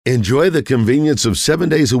Enjoy the convenience of 7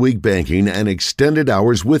 days a week banking and extended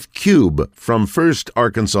hours with Cube from First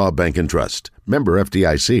Arkansas Bank and Trust. Member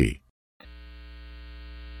FDIC. You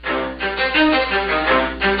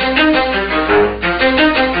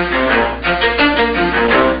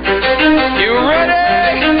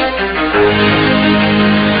ready?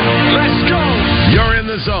 Let's go! You're in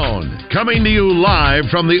the zone. Coming to you live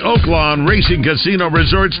from the Oaklawn Racing Casino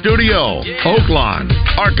Resort Studio. Oaklawn,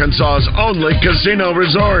 Arkansas's only casino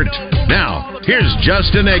resort. Now, here's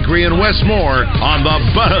Justin Acree and Wes Moore on the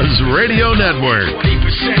Buzz Radio Network. 20%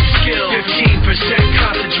 skill, 15%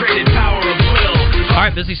 concentrated power of will. All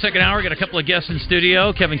right, busy second hour. Got a couple of guests in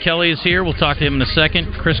studio. Kevin Kelly is here. We'll talk to him in a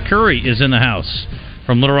second. Chris Curry is in the house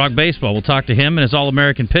from Little Rock Baseball. We'll talk to him and his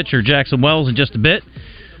All-American pitcher, Jackson Wells, in just a bit.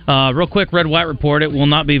 Real quick, Red-White Report. It will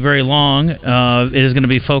not be very long. It is going to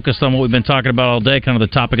be focused on what we've been talking about all day, kind of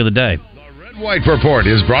the topic of the day. Red-White Report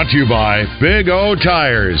is brought to you by Big O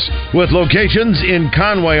Tires, with locations in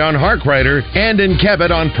Conway on Harkrider and in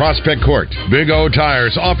Cabot on Prospect Court. Big O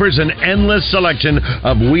Tires offers an endless selection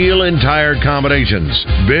of wheel and tire combinations.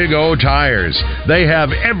 Big O Tires. They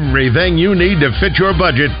have everything you need to fit your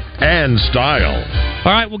budget and style.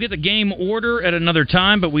 All right, we'll get the game order at another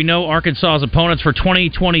time, but we know Arkansas's opponents for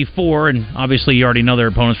 2024, and obviously you already know their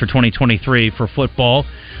opponents for 2023 for football.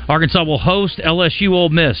 Arkansas will host LSU, Ole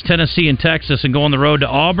Miss, Tennessee, and Texas, and go on the road to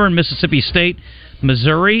Auburn, Mississippi State,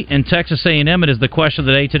 Missouri, and Texas A&M. It is the question of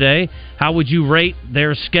the day today. How would you rate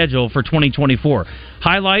their schedule for 2024?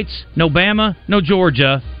 Highlights: no Bama, no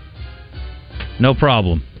Georgia. No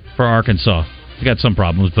problem for Arkansas. They got some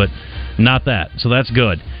problems, but not that. So that's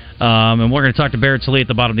good. And we're going to talk to Barrett Sallee at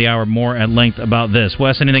the bottom of the hour more at length about this.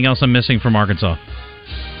 Wes, anything else I'm missing from Arkansas?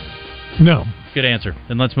 No. Good answer.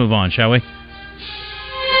 Then let's move on, shall we?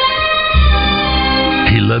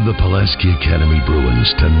 He led the Pulaski Academy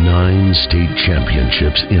Bruins to 9 state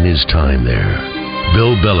championships in his time there.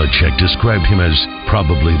 Bill Belichick described him as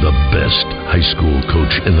probably the best high school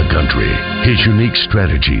coach in the country. His unique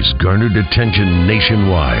strategies garnered attention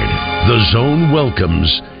nationwide. The Zone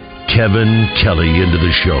welcomes Kevin Kelly into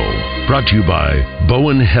the show. Brought to you by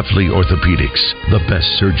Bowen Heffley Orthopedics. The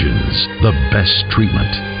best surgeons, the best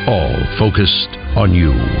treatment, all focused on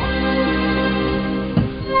you.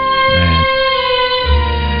 Man.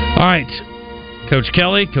 All right. Coach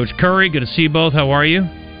Kelly, Coach Curry, good to see you both. How are you?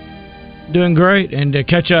 Doing great. And to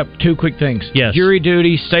catch up, 2 quick things. Yes. Jury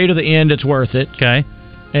duty, stay to the end, it's worth it. Okay.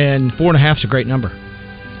 And 4.5 is a great number.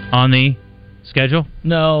 On the schedule?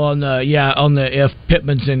 No, on the if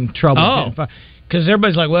Pittman's in trouble. Oh. Because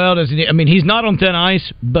everybody's like, well, he's not on thin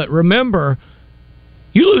ice, but remember,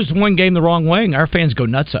 you lose one game the wrong way, and our fans go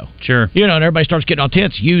nutso. Sure. And everybody starts getting all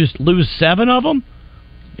tense. You lose 7 of them,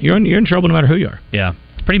 you're in trouble no matter who you are. Yeah.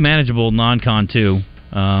 It's pretty manageable non-con, too.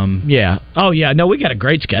 Yeah. Oh, yeah. No, we got a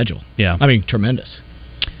great schedule. Yeah. Tremendous.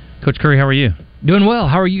 Coach Curry, how are you? Doing well.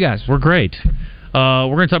 How are you guys? We're great. We're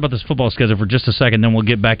going to talk about this football schedule for just a second, then we'll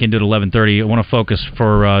get back into it at 11:30. I want to focus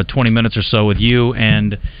for 20 minutes or so with you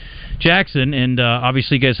and Jackson, and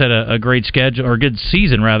obviously you guys had a great schedule, or a good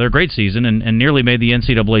season, rather, great season, and nearly made the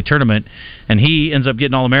NCAA tournament, and he ends up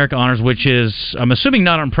getting All-America honors, which is, I'm assuming,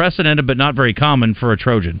 not unprecedented, but not very common for a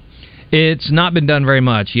Trojan. It's not been done very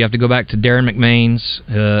much. You have to go back to Darren McMains,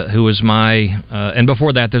 who was my, and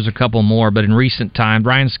before that there's a couple more, but in recent time,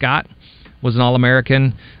 Brian Scott was an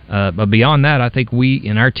All-American. But beyond that, I think we,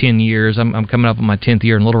 in our 10 years, I'm coming up on my 10th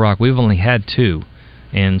year in Little Rock, we've only had 2.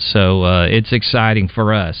 And so it's exciting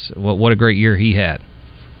for us. What a great year he had.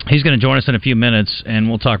 He's going to join us in a few minutes, and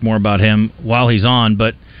we'll talk more about him while he's on.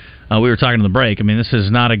 But we were talking in the break. This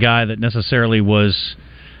is not a guy that necessarily was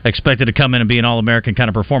expected to come in and be an All-American kind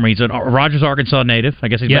of performer. He's a Rogers, Arkansas native. I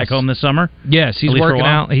guess he's back home this summer. Yes, he's working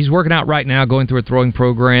out. He's working out right now, going through a throwing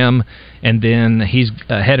program, and then he's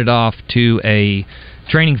headed off to a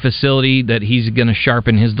training facility that he's going to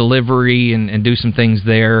sharpen his delivery and do some things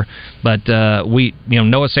there. But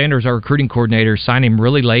Noah Sanders, our recruiting coordinator, signed him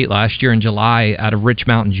really late last year in July out of Rich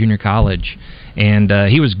Mountain Junior College. And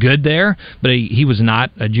he was good there, but he was not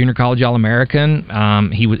a junior college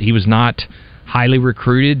All-American. He was not highly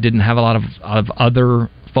recruited, didn't have a lot of other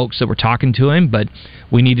folks that were talking to him, but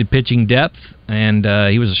we needed pitching depth, and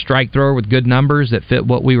he was a strike thrower with good numbers that fit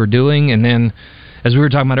what we were doing. And then, as we were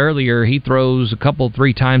talking about earlier, he throws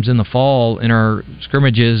 3 times in the fall in our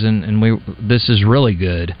scrimmages, and this is really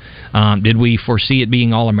good. Did we foresee it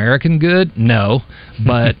being All-American good? No,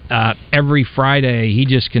 but every Friday he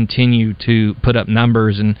just continued to put up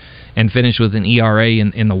numbers and finish with an ERA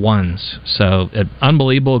in the ones. So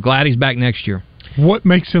unbelievable. Glad he's back next year. What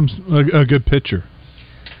makes him a good pitcher?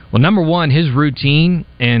 Well, number one, his routine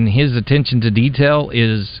and his attention to detail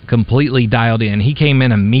is completely dialed in. He came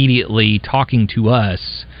in immediately talking to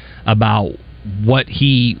us about what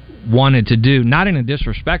he wanted to do, not in a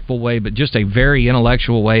disrespectful way, but just a very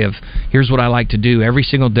intellectual way of, here's what I like to do every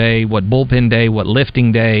single day, what bullpen day, what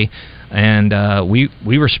lifting day, and we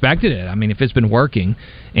respected it. I mean, if it's been working,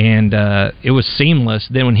 and it was seamless.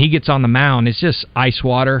 Then when he gets on the mound, it's just ice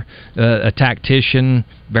water, a tactician,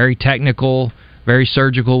 very technical, very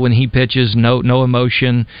surgical when he pitches, no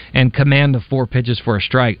emotion, and command of 4 pitches for a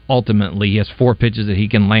strike. Ultimately, he has 4 pitches that he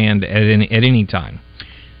can land at any time.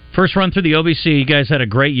 First run through the OVC, you guys had a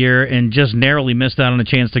great year and just narrowly missed out on a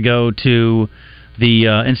chance to go to the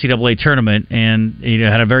NCAA tournament, and you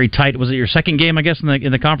had a very tight. Was it your second game, I guess, in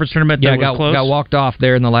the conference tournament? Yeah, got walked off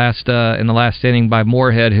there in the last inning by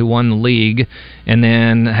Moorhead, who won the league, and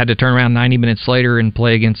then had to turn around 90 minutes later and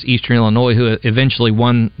play against Eastern Illinois, who eventually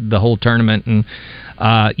won the whole tournament. And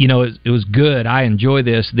it was good. I enjoy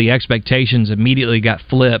this. The expectations immediately got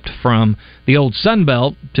flipped from the old Sun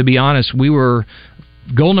Belt. To be honest,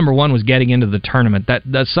 goal number one was getting into the tournament.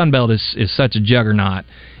 That Sun Belt is such a juggernaut.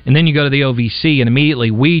 And then you go to the OVC, and immediately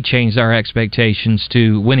we changed our expectations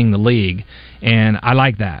to winning the league. And I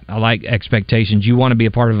like that. I like expectations. You want to be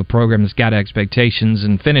a part of a program that's got expectations,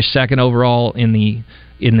 and finish second overall in the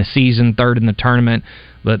season, third in the tournament.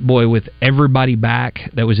 But boy, with everybody back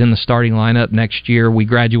that was in the starting lineup next year, we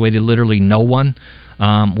graduated literally no one.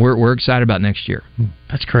 We're excited about next year.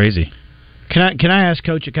 That's crazy. Can I ask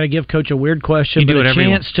Coach? Can I give Coach a weird question? You do whatever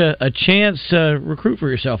a chance to recruit for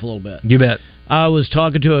yourself a little bit. You bet. I was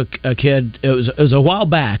talking to a kid. It was a while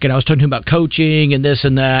back, and I was talking to him about coaching and this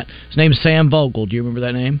and that. His name's Sam Vogel. Do you remember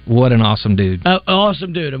that name? What an awesome dude!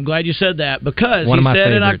 Awesome dude. I'm glad you said that, because One of my said,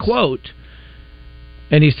 favorites. and I quote,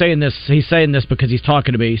 and he's saying this because he's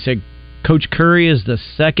talking to me. He said, Coach Curry is the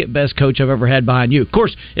second best coach I've ever had behind you. Of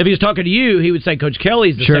course, if he was talking to you, he would say Coach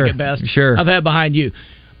Kelly's the second best I've had behind you.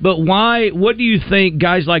 But why? What do you think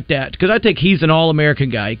guys like that? Because I think he's an all-American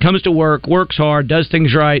guy. He comes to work, works hard, does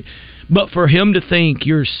things right. But for him to think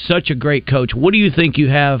you're such a great coach, what do you think you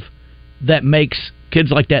have that makes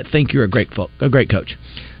kids like that think you're a great coach?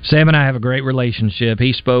 Sam and I have a great relationship.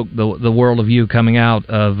 He spoke the world of you coming out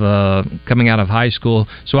of high school.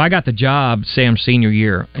 So I got the job Sam's senior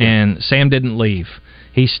year, and Sam didn't leave.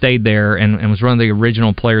 He stayed there and was one of the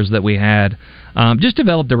original players that we had. Just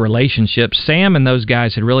developed a relationship. Sam and those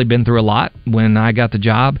guys had really been through a lot when I got the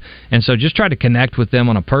job, and so just tried to connect with them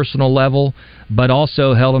on a personal level, but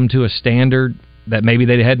also held them to a standard that maybe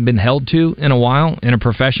they hadn't been held to in a while, in a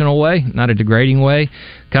professional way, not a degrading way.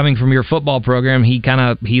 Coming from your football program, he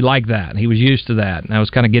liked that. He was used to that, and I was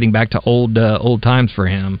kind of getting back to old times for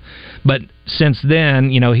him. But since then,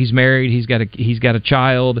 he's married, he's got a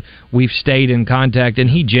child. We've stayed in contact, and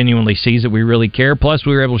he genuinely sees that we really care. Plus,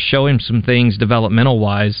 we were able to show him some things developmental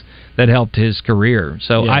wise that helped his career.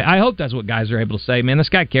 So yeah. I hope that's what guys are able to say. Man, this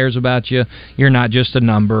guy cares about you. You're not just a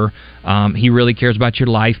number. He really cares about your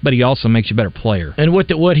life, but he also makes you a better player. And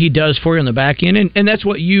what he does for you on the back end, and that's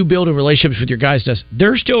what you build in relationships with your guys does.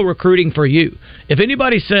 They're still recruiting for you. If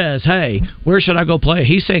anybody says, hey, where should I go play?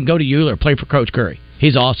 He's saying go to Euler, play for Coach Curry.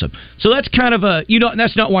 He's awesome. So that's kind of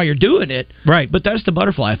that's not why you're doing it. Right. But that's the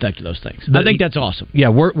butterfly effect of those things. I think that's awesome. Yeah,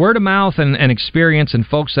 word of mouth and experience and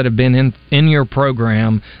folks that have been in your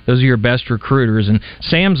program, those are your best recruiters. And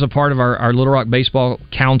Sam's a part of our Little Rock Baseball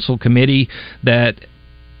Council committee that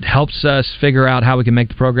helps us figure out how we can make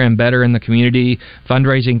the program better in the community,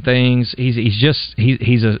 fundraising things. He's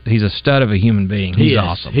a stud of a human being. He's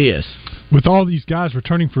awesome. He is. With all these guys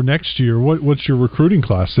returning for next year, what's your recruiting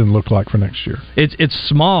class then look like for next year? It's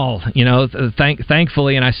small,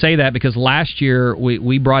 thankfully, and I say that because last year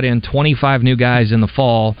we brought in 25 new guys in the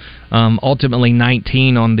fall, ultimately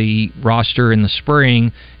 19 on the roster in the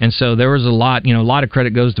spring, and so there was a lot of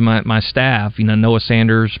credit goes to my staff, Noah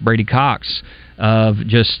Sanders, Brady Cox, of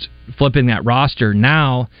just flipping that roster.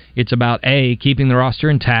 Now it's about keeping the roster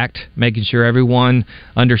intact, making sure everyone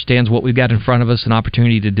understands what we've got in front of us, an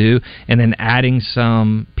opportunity to do, and then adding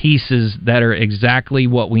some pieces that are exactly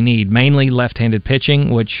what we need, mainly left-handed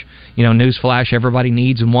pitching, which, newsflash, everybody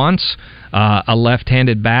needs and wants. A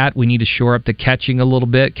left-handed bat, we need to shore up the catching a little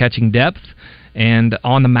bit, catching depth, and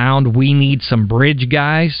on the mound we need some bridge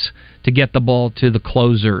guys to get the ball to the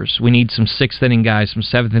closers. We need some sixth-inning guys, some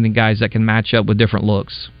seventh-inning guys that can match up with different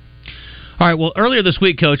looks. All right, well, earlier this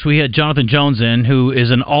week, Coach, we had Jonathan Jones in, who is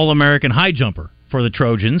an All-American high jumper for the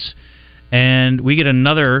Trojans, and we get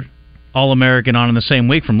another All-American on in the same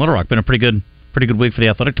week from Little Rock. Been a pretty good week for the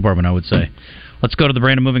athletic department, I would say. Let's go to the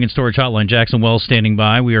Brandon Moving and Storage Hotline. Jackson Wells standing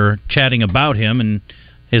by. We are chatting about him and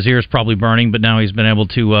his ears probably burning, but now he's been able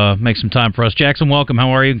to make some time for us. Jackson, welcome. How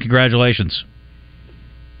are you? Congratulations.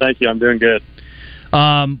 Thank you. I'm doing good.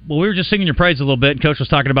 Well, we were just singing your praise a little bit, and Coach was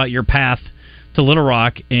talking about your path to Little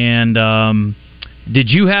Rock. And did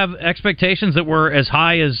you have expectations that were as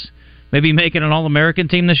high as maybe making an All-American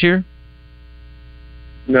team this year?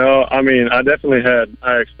 No, I mean, I definitely had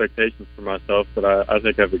high expectations for myself, but I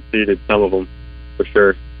think I've exceeded some of them for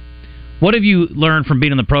sure. What have you learned from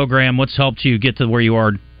being in the program? What's helped you get to where you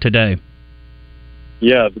are today?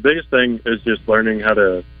 Yeah, the biggest thing is just learning how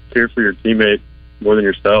to care for your teammate more than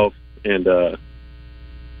yourself, and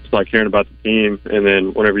it's like caring about the team, and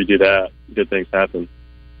then whenever you do that, good things happen.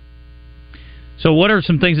 So what are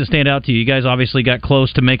some things that stand out to you? You guys obviously got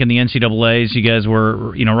close to making the NCAAs. You guys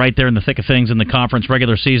were, right there in the thick of things in the conference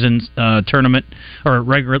regular season tournament, or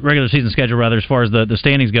regular season schedule, rather, as far as the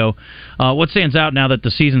standings go. What stands out now that the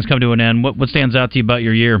season's come to an end? What stands out to you about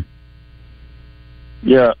your year?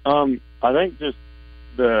 Yeah, I think just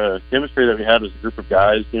the chemistry that we had as a group of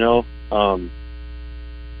guys,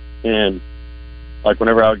 and like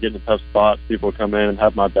whenever I would get in a tough spot, people would come in and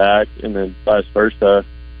have my back, and then vice versa,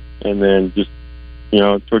 and then just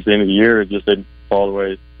towards the end of the year, it just didn't fall the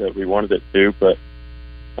way that we wanted it to. But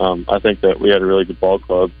I think that we had a really good ball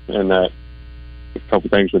club, and that if a couple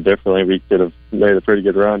things were differently, we could have made a pretty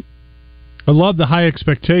good run. I love the high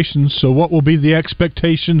expectations. So what will be the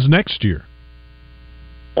expectations next year?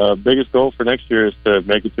 Biggest goal for next year is to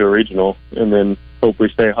make it to a regional, and then hopefully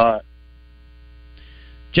stay hot.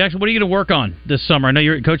 Jackson, what are you going to work on this summer? I know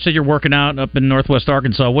your coach said you're working out up in Northwest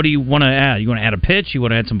Arkansas. What do you want to add? You want to add a pitch? You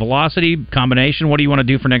want to add some velocity, combination? What do you want to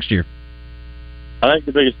do for next year? I think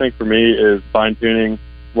the biggest thing for me is fine-tuning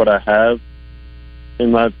what I have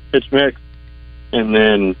in my pitch mix, and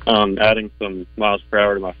then adding some miles per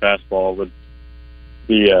hour to my fastball would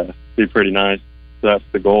be pretty nice. So that's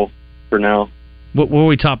the goal for now. What are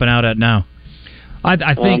we topping out at now?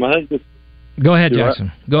 I think go ahead,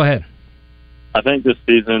 Jackson. Go ahead. I think this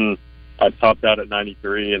season I topped out at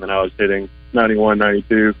 93, and then I was hitting 91,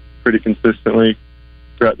 92 pretty consistently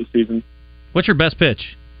throughout the season. What's your best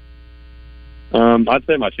pitch? I'd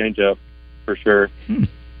say my changeup for sure.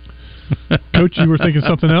 Coach, you were thinking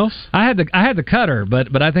something else? I had the cutter,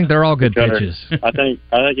 but I think they're all good pitches. I think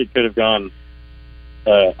it could have gone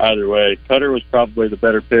either way. Cutter was probably the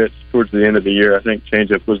better pitch towards the end of the year. I think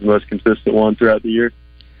changeup was the most consistent one throughout the year.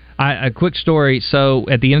 A quick story. So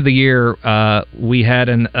at the end of the year, we had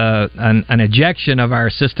an ejection of our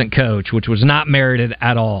assistant coach, which was not merited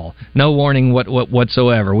at all. No warning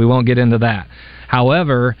whatsoever. We won't get into that.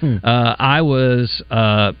 However, I was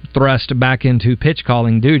thrust back into pitch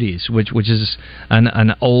calling duties, which is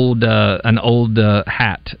an old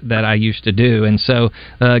hat that I used to do. And so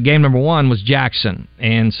game number one was Jackson,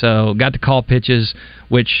 and so got to call pitches.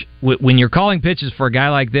 Which when you're calling pitches for a guy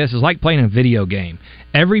like this, is like playing a video game.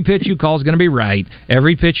 Every pitch you call is going to be right.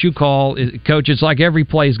 Every pitch you call, Coach, it's like every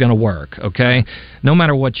play is going to work. Okay, no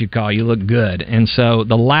matter what you call, you look good. And so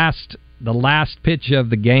the last pitch of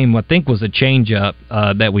the game, I think, was a changeup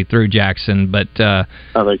that we threw Jackson. But I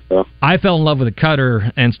think so. I fell in love with the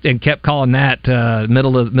cutter and kept calling that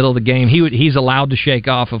middle of the game. He's allowed to shake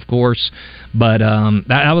off, of course, but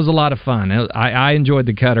that was a lot of fun. I enjoyed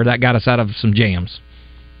the cutter. That got us out of some jams.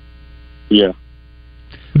 Yeah.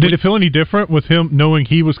 Did it feel any different with him knowing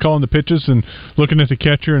he was calling the pitches and looking at the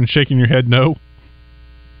catcher and shaking your head no?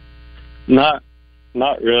 Not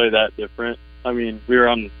really that different. I mean,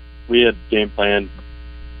 we had game plan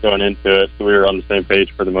going into it, so we were on the same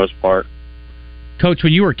page for the most part. Coach,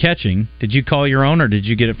 when you were catching, did you call your own or did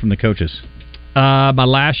you get it from the coaches? My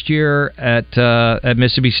last year at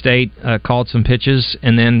Mississippi State, called some pitches,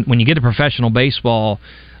 and then when you get to professional baseball,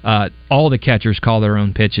 all the catchers call their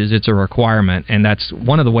own pitches. It's a requirement, and that's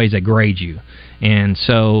one of the ways they grade you. And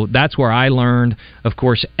so that's where I learned, of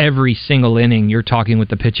course, every single inning you're talking with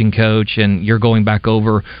the pitching coach and you're going back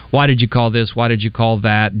over, why did you call this, why did you call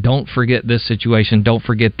that, don't forget this situation, don't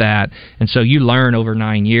forget that. And so you learn over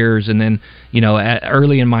 9 years. And then,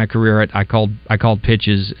 early in my career, I called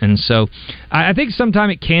pitches. And so I think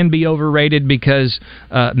sometimes it can be overrated because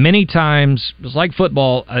many times, it's like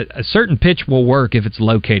football, a certain pitch will work if it's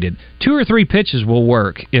located. 2 or 3 pitches will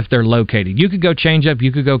work if they're located. You could go changeup,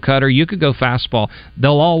 you could go cutter, you could go fastball.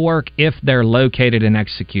 They'll all work if they're located and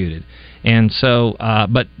executed. And so,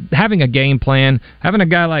 but having a game plan, having a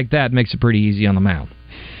guy like that makes it pretty easy on the mound.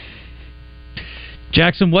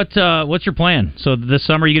 Jackson, what's your plan? So this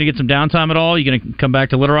summer, are you going to get some downtime at all? Are you going to come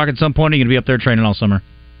back to Little Rock at some point? Or are you going to be up there training all summer?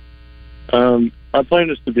 My plan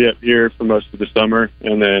is to be up here for most of the summer,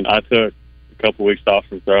 and then I took a couple weeks off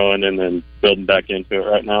from throwing and then building back into it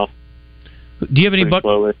right now. Do you have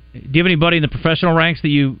anybody in the professional ranks that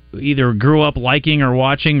you either grew up liking or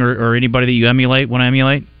watching, or anybody that you want to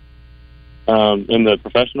emulate? In the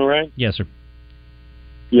professional rank? Yes, sir.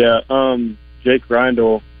 Yeah, Jake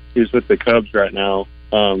Reindl, he's with the Cubs right now.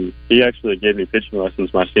 He actually gave me pitching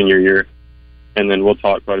lessons my senior year, and then we'll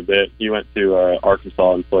talk quite a bit. He went to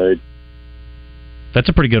Arkansas and played. That's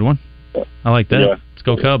a pretty good one. I like that. Yeah. Let's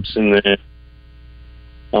go Cubs. And then,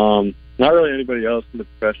 not really anybody else in the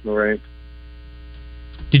professional ranks.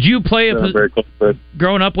 Did you play very close with.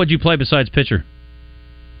 Growing up? What'd you play besides pitcher?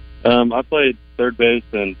 I played third base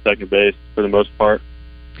and second base for the most part.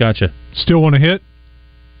 Gotcha. Still want to hit?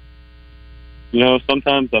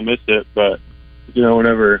 Sometimes I miss it, but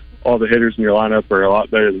whenever all the hitters in your lineup are a lot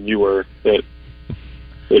better than you were, it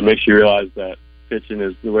makes you realize that pitching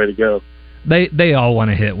is the way to go. They all want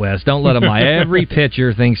to hit, Wes. Don't let them lie. Every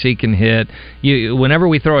pitcher thinks he can hit. Whenever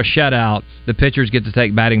we throw a shutout, the pitchers get to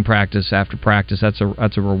take batting practice after practice. That's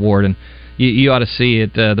a reward, and you ought to see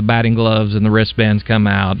it. The batting gloves and the wristbands come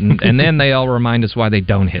out, and then they all remind us why they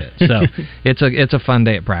don't hit. So it's a fun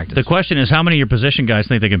day at practice. The question is, how many of your position guys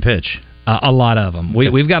think they can pitch? A lot of them.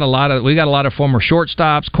 We've got a lot of former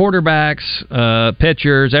shortstops, quarterbacks,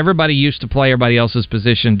 pitchers. Everybody used to play everybody else's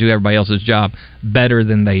position, do everybody else's job better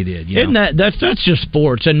than they did. Isn't that's just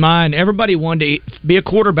sports? In mine, everybody wanted to be a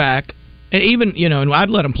quarterback, and even and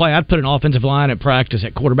I'd let them play. I'd put an offensive line at practice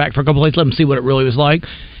at quarterback for a couple of days, let them see what it really was like.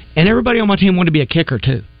 And everybody on my team wanted to be a kicker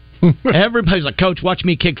too. Everybody's like, "Coach, watch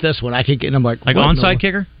me kick this one." I kick it, and I'm like onside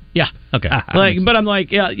kicker. Yeah. Okay. But I'm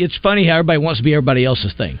like, yeah, it's funny how everybody wants to be everybody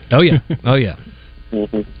else's thing. Oh yeah. Oh yeah.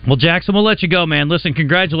 Well, Jackson, we'll let you go, man. Listen,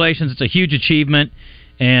 congratulations. It's a huge achievement,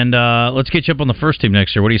 and let's get you up on the first team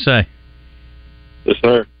next year. What do you say? Yes,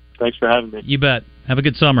 sir. Thanks for having me. You bet. Have a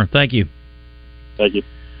good summer. Thank you. Thank you.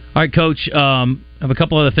 All right, Coach. I have a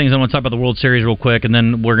couple other things I want to talk about the World Series real quick, and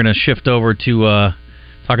then we're going to shift over to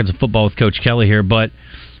talking some football with Coach Kelly here. But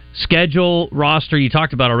schedule, roster, you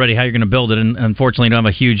talked about already how you're going to build it, and unfortunately you don't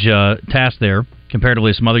have a huge task there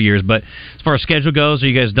comparatively to some other years. But as far as schedule goes, are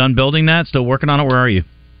you guys done building that? Still working on it? Where are you?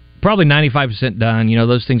 Probably 95% done.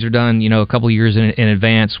 Those things are done, a couple of years in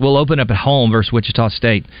advance. We'll open up at home versus Wichita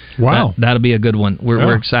State. Wow. That'll be a good one.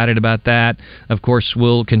 We're excited about that. Of course,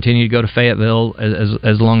 we'll continue to go to Fayetteville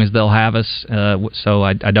as long as they'll have us. So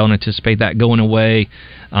I don't anticipate that going away.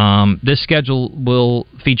 This schedule will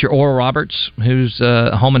feature Oral Roberts, who's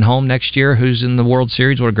home and home next year, who's in the World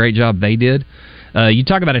Series. What a great job they did. You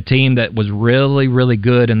talk about a team that was really, really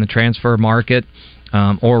good in the transfer market.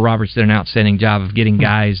 Oral Roberts did an outstanding job of getting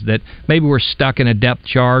guys that maybe were stuck in a depth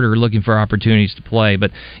chart or looking for opportunities to play.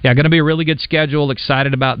 But, yeah, going to be a really good schedule.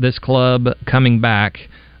 Excited about this club coming back.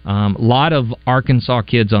 A lot of Arkansas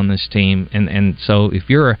kids on this team, and so if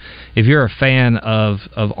you're a fan of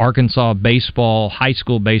Arkansas baseball, high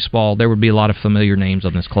school baseball, there would be a lot of familiar names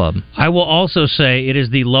on this club. I will also say it is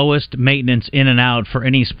the lowest maintenance in and out for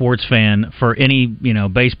any sports fan for any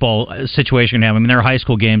baseball situation. I mean, there are high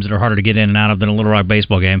school games that are harder to get in and out of than a Little Rock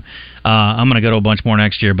baseball game. I'm going to go to a bunch more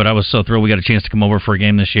next year, but I was so thrilled we got a chance to come over for a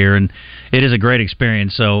game this year, and it is a great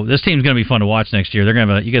experience. So this team's going to be fun to watch next year. You guys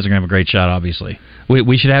are going to have a great shot, obviously.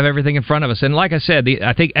 We should have everything in front of us. And like I said,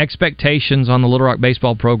 I think expectations on the Little Rock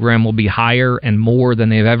baseball program will be higher and more than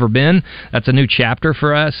they've ever been. That's a new chapter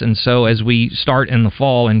for us. And so as we start in the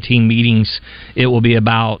fall in team meetings, it will be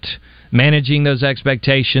about managing those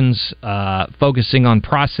expectations, focusing on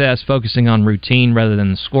process, focusing on routine rather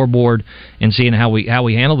than the scoreboard, and seeing how we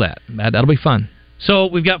handle that. That'll be fun. So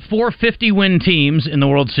we've got 4 50-win teams in the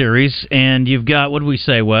World Series, and you've got, what did we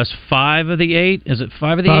say, Wes? 5 of the 8? Is it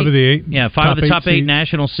 5 of the 8? 5 of the 8. Yeah, 5 of the top 8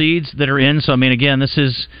 national seeds that are in. So, I mean, again, this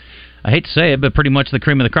is, I hate to say it, but pretty much the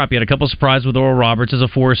cream of the crop. You had a couple of surprises with Oral Roberts as a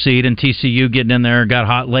 4 seed, and TCU getting in there, got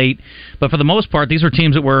hot late. But for the most part, these were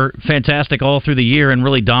teams that were fantastic all through the year and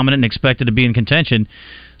really dominant and expected to be in contention.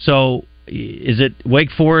 So is it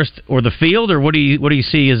Wake Forest or the field, or what do you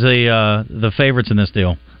see as the favorites in this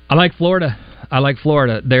deal? I like Florida.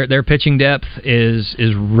 Their pitching depth is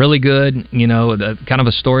really good. Kind of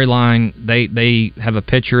a storyline. They have a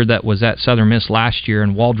pitcher that was at Southern Miss last year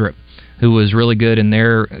in Waldrop, who was really good in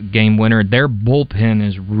their game winner. Their bullpen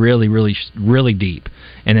is really, really, really deep,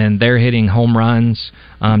 and then they're hitting home runs.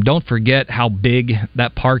 Don't forget how big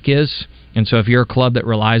that park is. And so if you're a club that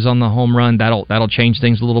relies on the home run, that'll change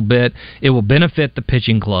things a little bit. It will benefit the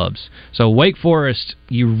pitching clubs. So Wake Forest,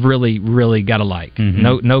 you really, really got to like.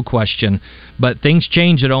 Mm-hmm. No question. But things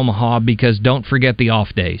change at Omaha because don't forget the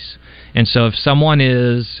off days. And so if someone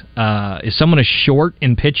is short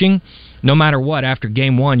in pitching, no matter what, after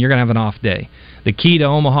game one, you're going to have an off day. The key to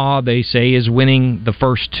Omaha, they say, is winning the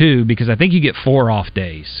first 2, because I think you get 4 off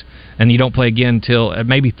days, and you don't play again till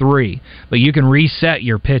maybe 3. But you can reset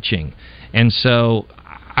your pitching. And so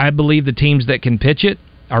I believe the teams that can pitch it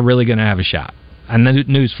are really going to have a shot. And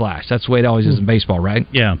news flash, that's the way it always is in baseball, right?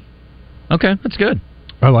 Yeah. Okay, that's good.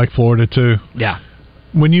 I like Florida, too. Yeah.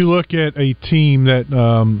 When you look at a team that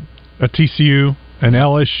a TCU, an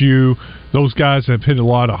LSU, those guys have hit a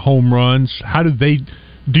lot of home runs.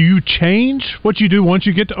 Do you change what you do once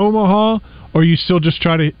you get to Omaha, or you still just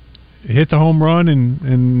try to hit the home run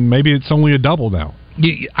and maybe it's only a double now?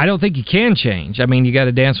 I don't think you can change. I mean, you got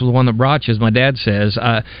to dance with the one that brought you, as my dad says.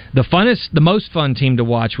 The most fun team to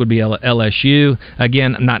watch would be LSU.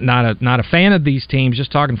 Again, not a fan of these teams.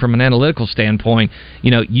 Just talking from an analytical standpoint,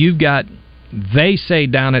 you've got. They say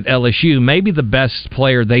down at LSU, maybe the best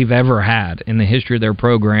player they've ever had in the history of their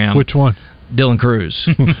program. Which one? Dylan Cruz.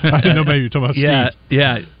 I didn't know maybe you were talking about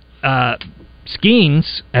Skeens. Yeah.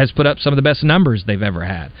 Skeens has put up some of the best numbers they've ever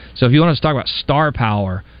had. So if you want to talk about star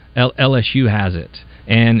power, LSU has it.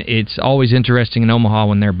 And it's always interesting in Omaha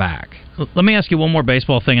when they're back. Let me ask you one more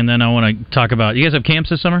baseball thing, and then I want to talk about... You guys have camps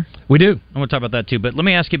this summer? We do. I want to talk about that, too. But let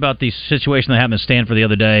me ask you about the situation that happened at Stanford the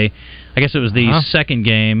other day. I guess it was the second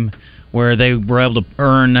game where they were able to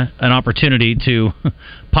earn an opportunity to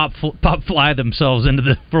pop fly themselves into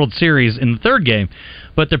the World Series in the third game.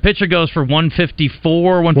 But their pitcher goes for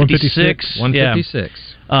 154, 156.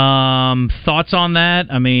 156. Yeah. Thoughts on that?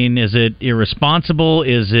 I mean, is it irresponsible?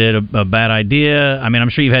 Is it a bad idea? I mean, I'm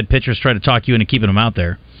sure you've had pitchers try to talk you into keeping them out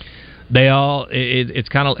there. They all. It's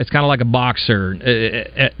kind of like a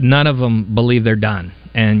boxer. None of them believe they're done,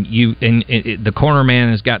 and the corner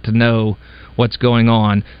man has got to know what's going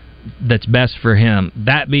on that's best for him.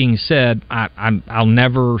 That being said, I'll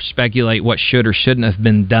never speculate what should or shouldn't have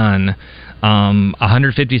been done.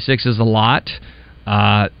 156 is a lot.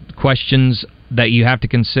 Questions that you have to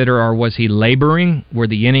consider are: was he laboring? Were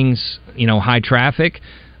the innings, high traffic?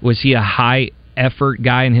 Was he a high effort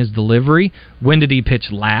guy in his delivery? When did he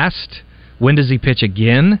pitch last? When does he pitch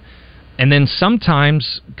again? And then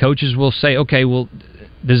sometimes coaches will say, okay, well,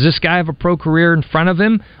 does this guy have a pro career in front of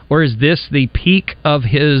him, or is this the peak of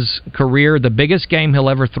his career, the biggest game he'll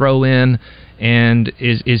ever throw in, and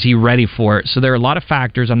is he ready for it? So there are a lot of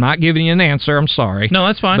factors. I'm not giving you an answer. I'm sorry. No,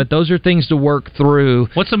 that's fine. But those are things to work through.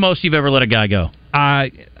 What's the most you've ever let a guy go?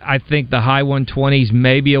 I think the high 120s,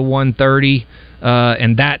 maybe a 130,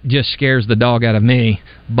 and that just scares the dog out of me.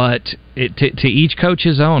 But to each coach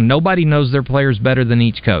his own. Nobody knows their players better than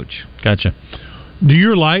each coach. Gotcha. Do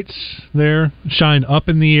your lights there shine up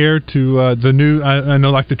in the air to the new? I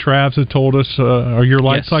know, like the Travs have told us. Are your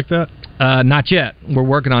lights like that? Not yet. We're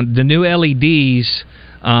working on the new LEDs.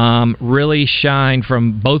 Really shine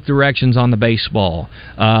from both directions on the baseball.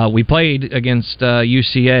 We played against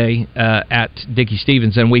UCA at Dickey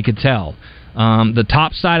Stevens, and we could tell. The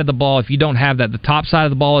top side of the ball, if you don't have that, the top side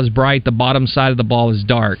of the ball is bright, the bottom side of the ball is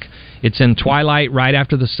dark. It's in twilight right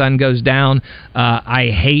after the sun goes down.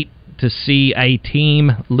 I hate to see a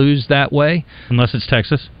team lose that way. Unless it's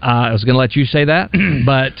Texas. I was going to let you say that,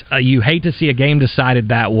 but you hate to see a game decided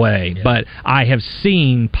that way. Yeah. But I have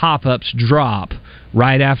seen pop-ups drop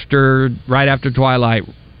right after twilight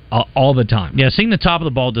all the time. Yeah, seeing the top of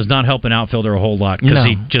the ball does not help an outfielder a whole lot because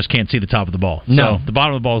he just can't see the top of the ball. No. So the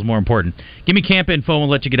bottom of the ball is more important. Give me camp info and we'll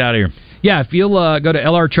let you get out of here. Yeah, if you'll go to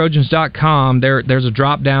lrtrojans.com, there's a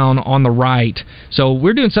drop down on the right. So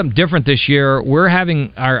we're doing something different this year. We're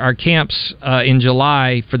having our camps in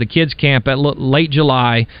July for the kids camp at late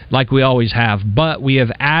July, like we always have. But we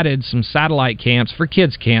have added some satellite camps for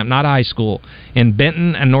kids camp, not high school, in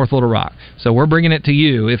Benton and North Little Rock. So we're bringing it to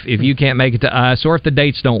you if you can't make it to us or if the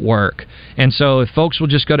dates don't work. And so if folks will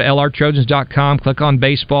just go to lrtrojans.com, click on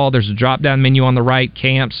baseball, there's a drop down menu on the right,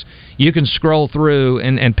 camps. You can scroll through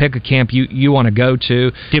and pick a camp you want to go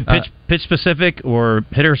to. Do you pitch specific or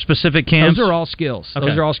hitter specific camps? Those are all skills. Okay.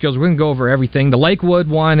 Those are all skills. We're going to go over everything. The Lakewood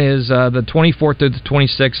one is the 24th through the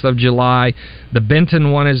 26th of July. The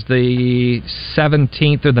Benton one is the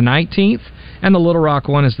 17th through the 19th. And the Little Rock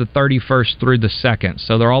one is the 31st through the 2nd.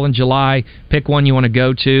 So they're all in July. Pick one you want to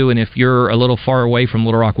go to, and if you're a little far away from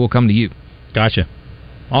Little Rock, we'll come to you. Gotcha.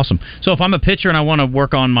 Awesome. So if I'm a pitcher and I want to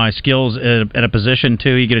work on my skills at a position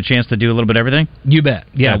too, you get a chance to do a little bit of everything? You bet.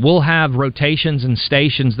 Yeah, we'll have rotations and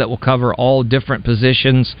stations that will cover all different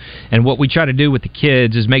positions. And what we try to do with the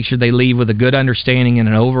kids is make sure they leave with a good understanding and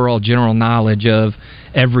an overall general knowledge of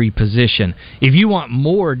every position. If you want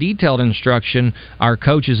more detailed instruction, our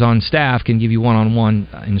coaches on staff can give you one-on-one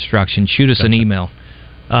instruction. Shoot us an email.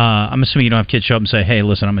 I'm assuming you don't have kids show up and say, "Hey,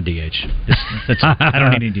 listen, I'm a DH. I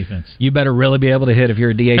don't need any defense." You better really be able to hit if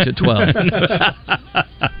you're a DH at 12.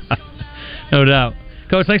 No doubt.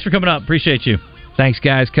 Coach, thanks for coming up. Appreciate you. Thanks,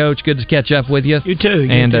 guys. Coach, good to catch up with you. You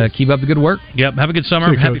too. Keep up the good work. Yep. Have a good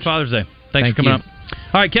summer. Happy Father's Day. Thanks for coming up.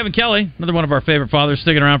 All right, Kevin Kelly, another one of our favorite fathers,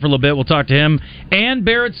 sticking around for a little bit. We'll talk to him and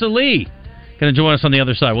Barrett Sallee. Going to join us on the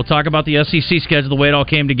other side. We'll talk about the SEC schedule, the way it all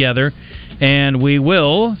came together, and we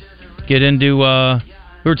will get into.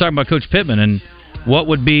 We were talking about Coach Pittman and what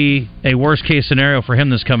would be a worst-case scenario for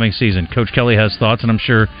him this coming season. Coach Kelly has thoughts, and I'm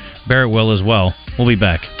sure Barrett will as well. We'll be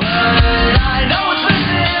back.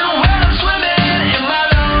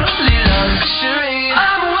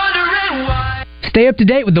 Stay up to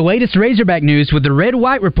date with the latest Razorback news with the Red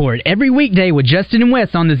White Report every weekday with Justin and Wes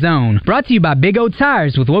on The Zone. Brought to you by Big O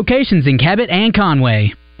Tires with locations in Cabot and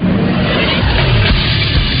Conway.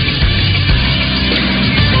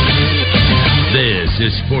 This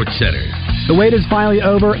is SportsCenter. The wait is finally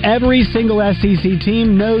over. Every single SEC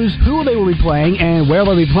team knows who they will be playing and where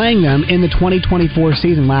they'll be playing them in the 2024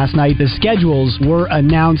 season. Last night, the schedules were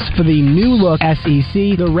announced for the new-look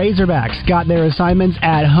SEC. The Razorbacks got their assignments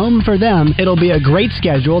at home for them. It'll be a great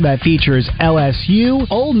schedule that features LSU,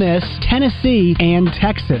 Ole Miss, Tennessee, and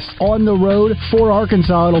Texas. On the road for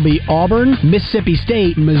Arkansas, it'll be Auburn, Mississippi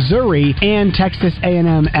State, Missouri, and Texas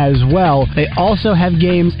A&M as well. They also have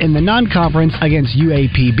games in the non-conference against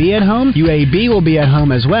UAPB at home. UAB will be at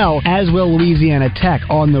home as well, as will Louisiana Tech.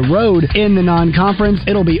 On the road in the non-conference,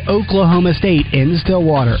 it'll be Oklahoma State in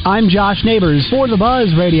Stillwater. I'm Josh Neighbors for the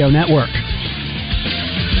Buzz Radio Network.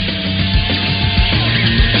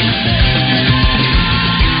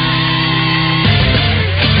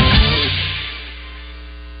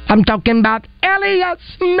 I'm talking about Elias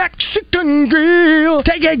Mexican Grill.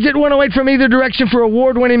 Take exit 108 from either direction for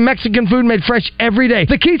award-winning Mexican food made fresh every day.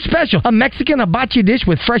 The Keith Special, a Mexican hibachi dish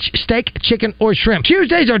with fresh steak, chicken, or shrimp.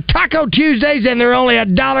 Tuesdays are Taco Tuesdays, and they're only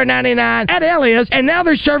 $1.99 at Elias, and now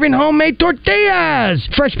they're serving homemade tortillas.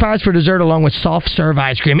 Fresh pies for dessert along with soft-serve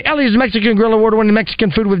ice cream. Elias Mexican Grill, award-winning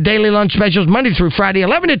Mexican food with daily lunch specials Monday through Friday,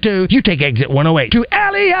 11 to 2. You take exit 108 to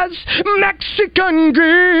Elias Mexican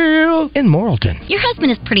Grill in Morrilton. Your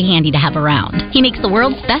husband is pretty handy to have around. He makes the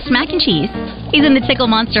world's best mac and cheese. He's in the Tickle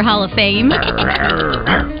Monster Hall of Fame.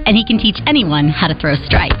 And he can teach anyone how to throw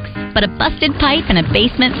strikes. But a busted pipe in a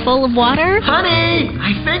basement full of water? Honey,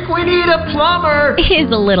 I think we need a plumber. Is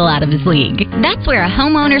a little out of his league. That's where a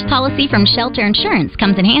homeowner's policy from Shelter Insurance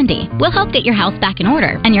comes in handy. We'll help get your house back in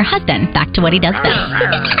order and your husband back to what he does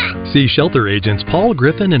best. See Shelter agents Paul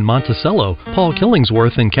Griffin in Monticello, Paul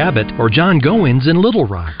Killingsworth in Cabot, or John Goins in Little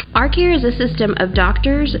Rock. Our Care is a system of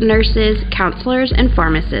doctors, nurses, counselors, and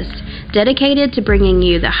pharmacists dedicated to bringing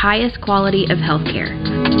you the highest quality of health care.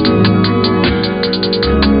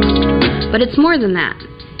 But it's more than that.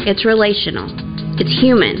 It's relational. It's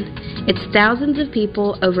human. It's thousands of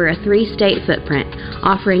people over a 3-state footprint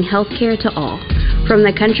offering health care to all. From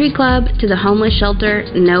the country club to the homeless shelter,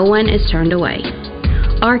 no one is turned away.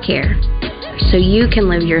 Our Care, so you can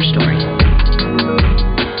live your story.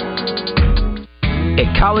 At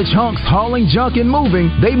College Hunks Hauling, Junk, and Moving,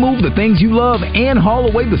 they move the things you love and haul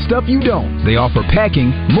away the stuff you don't. They offer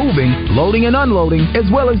packing, moving, loading and unloading, as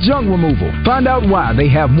well as junk removal. Find out why they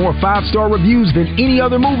have more 5-star reviews than any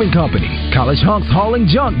other moving company.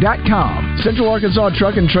 CollegeHunksHaulingJunk.com. Central Arkansas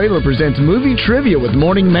Truck and Trailer presents Movie Trivia with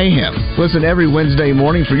Morning Mayhem. Listen every Wednesday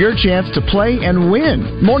morning for your chance to play and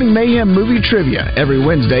win. Morning Mayhem Movie Trivia every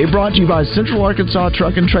Wednesday, brought to you by Central Arkansas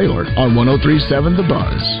Truck and Trailer on 103.7 The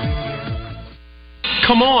Buzz.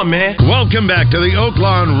 Come on, man. Welcome back to the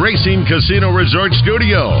Oaklawn Racing Casino Resort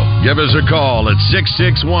Studio. Give us a call at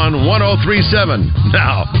 661-1037.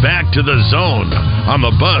 Now, back to the Zone on the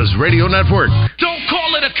Buzz Radio Network. Don't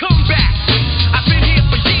call it a comeback. I've been here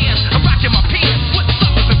for years. I'm rocking my pants, put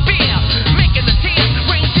suckers in fear. Making the tears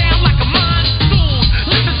rain down like a monsoon.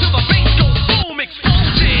 Listen to the bass go boom,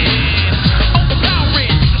 explosion.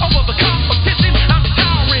 Overpowering over the competition. I'm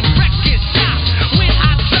towering, wrecking shop. When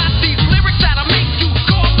I drop these lyrics that'll make you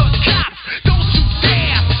call the cops. Don't you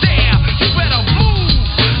dare stare. You better move.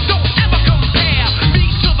 Don't ever compare me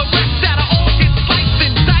to the rest that'll all get sliced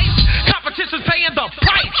and diced. Competition's paying the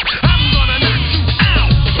price. I'm gonna knock you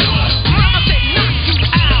out. Mama said knock you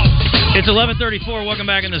out. It's 11:34. Welcome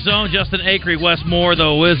back in the Zone. Justin Acree, Wes Moore,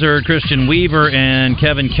 the Wizard, Christian Weaver, and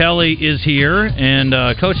Kevin Kelly is here. And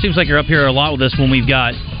Coach, seems like you're up here a lot with us when we've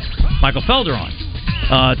got Michael Felder on.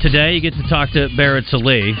 Today, you get to talk to Barrett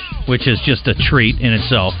Sallee, which is just a treat in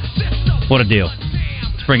itself. What a deal.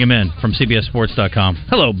 Let's bring him in from CBSSports.com.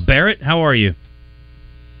 Hello, Barrett. How are you?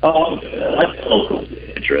 Oh, that's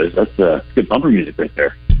intros. That's good bumper music right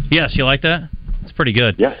there. Yes, you like that? It's pretty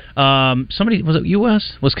good. Yeah. Somebody, was it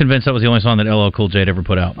U.S.? was convinced that was the only song that LL Cool J had ever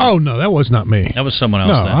put out. Oh, no, that was not me. That was someone else.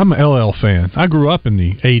 No, then. I'm an LL fan. I grew up in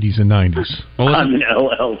the 80s and 90s. I'm an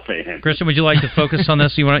LL fan. Christian, would you like to focus on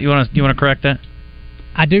this? You want to correct that?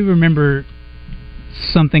 I do remember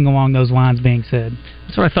something along those lines being said.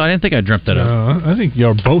 That's what I thought. I didn't think I dreamt that up. I think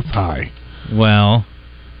you're both high. Well,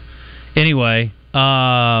 anyway,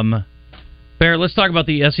 Barrett, let's talk about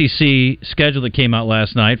the SEC schedule that came out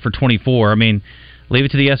last night for 24. I mean, leave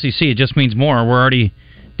it to the SEC. It just means more. We're already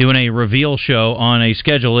doing a reveal show on a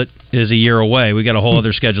schedule that is a year away. We got a whole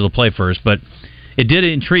other schedule to play first, but it did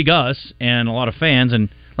intrigue us and a lot of fans. And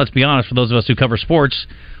let's be honest, for those of us who cover sports,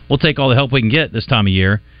 we'll take all the help we can get this time of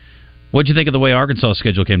year. What'd you think of the way Arkansas'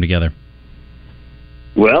 schedule came together?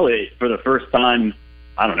 Well, for the first time,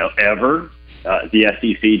 I don't know, ever, the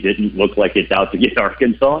SEC didn't look like it's out to get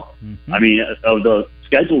Arkansas. Mm-hmm. I mean, of the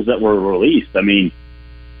schedules that were released, I mean,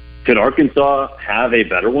 could Arkansas have a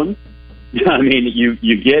better one? I mean,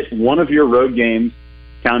 you get one of your road games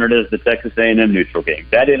counted as the Texas A&M neutral game.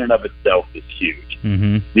 That in and of itself is huge.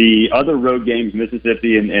 Mm-hmm. The other road games,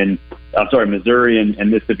 Missouri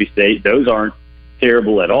and Mississippi State, those aren't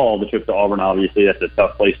terrible at all. The trip to Auburn, obviously, that's a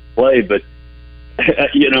tough place to play, but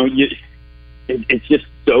it's just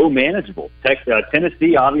so manageable.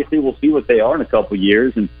 Tennessee, obviously, we'll see what they are in a couple of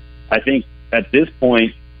years, and I think at this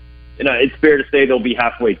point, it's fair to say they'll be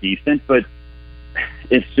halfway decent, but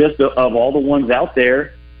it's just of all the ones out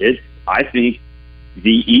there, it's, I think,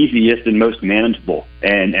 the easiest and most manageable,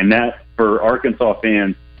 and that for Arkansas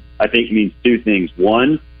fans, I think means two things.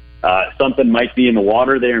 One, something might be in the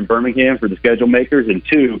water there in Birmingham for the schedule makers, and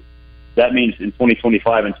two, that means in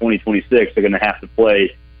 2025 and 2026 they're going to have to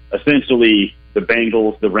play essentially the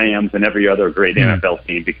Bengals, the Rams, and every other great NFL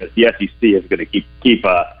team, because the SEC is going to keep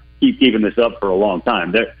keeping this up for a long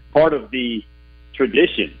time. Part of the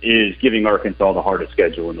tradition is giving Arkansas the hardest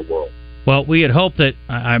schedule in the world. Well, we had hoped that,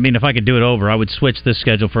 I mean, if I could do it over, I would switch this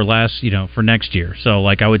schedule for for next year. So,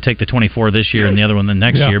 I would take the 24 this year and the other one the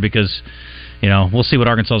next year, because, we'll see what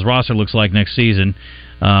Arkansas's roster looks like next season.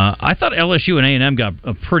 I thought LSU and A&M got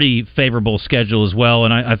a pretty favorable schedule as well,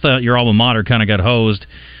 and I thought your alma mater kind of got hosed,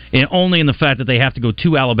 only in the fact that they have to go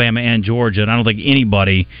to Alabama and Georgia, and I don't think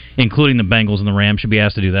anybody, including the Bengals and the Rams, should be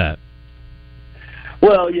asked to do that.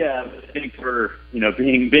 Well, yeah, I think for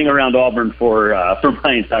being around Auburn for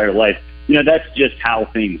my entire life, that's just how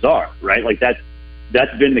things are, right? Like that's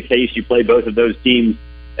been the case. You play both of those teams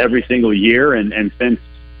every single year, and since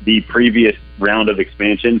the previous round of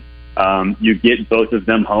expansion, you get both of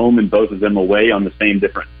them home and both of them away on the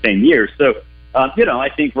same year. So, I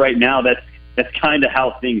think right now that's kind of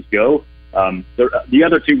how things go. The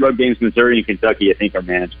other two road games, Missouri and Kentucky, I think are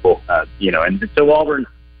manageable. And so Auburn,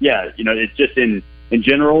 it's just in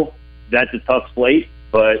general, that's a tough slate.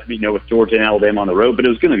 But, with Georgia and Alabama on the road, but it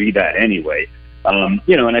was going to be that anyway. And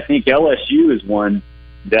I think LSU is one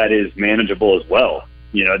that is manageable as well.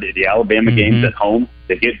 The Alabama games at home,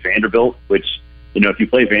 they get Vanderbilt, which, if you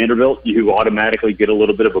play Vanderbilt, you automatically get a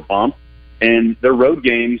little bit of a bump. And their road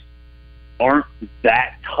games aren't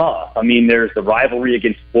that tough. I mean, there's the rivalry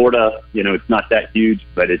against Florida. It's not that huge,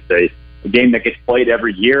 but it's a game that gets played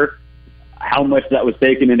every year. How much that was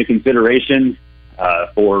taken into consideration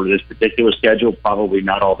for this particular schedule, probably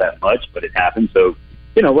not all that much, but it happened. So,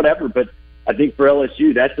 whatever. But I think for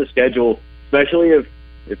LSU, that's a schedule, especially if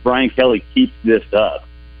Brian Kelly keeps this up,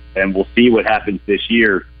 and we'll see what happens this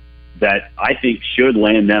year, that I think should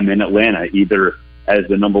land them in Atlanta, either as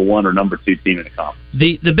the number one or number two team in the conference.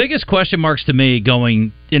 The biggest question marks to me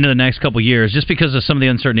going into the next couple of years, just because of some of the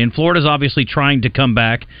uncertainty, and Florida's obviously trying to come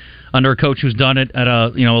back under a coach who's done it at a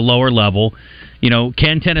lower level.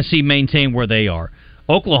 Can Tennessee maintain where they are?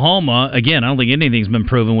 Oklahoma, again, I don't think anything's been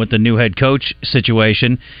proven with the new head coach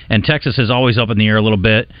situation, and Texas is always up in the air a little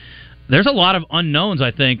bit. There's a lot of unknowns,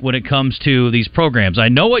 I think, when it comes to these programs. I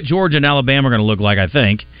know what Georgia and Alabama are going to look like, I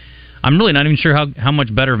think. I'm really not even sure how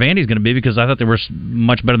much better Vandy's going to be, because I thought they were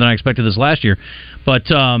much better than I expected this last year.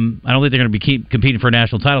 But I don't think they're going to be competing for a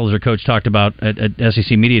national title, as their coach talked about at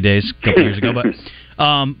SEC Media Days a couple years ago.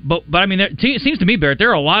 But I mean, it seems to me, Barrett, there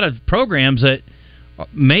are a lot of programs that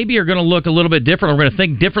maybe are going to look a little bit different. We're going to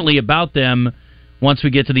think differently about them once we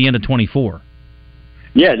get to the end of 24.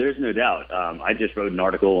 Yeah, there's no doubt. I just wrote an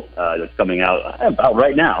article that's coming out about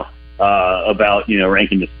right now about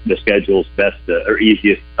ranking the schedules best or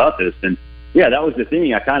easiest, toughest, and yeah, that was the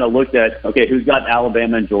thing. I kind of looked at who's got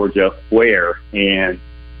Alabama and Georgia where, and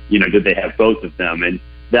did they have both of them, and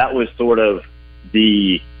that was sort of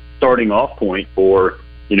the starting off point for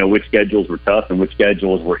which schedules were tough and which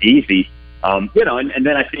schedules were easy. And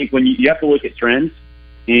then I think when you have to look at trends,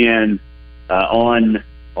 and on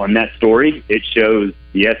on that story, it shows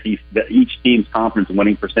the SEC, each team's conference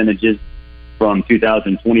winning percentages from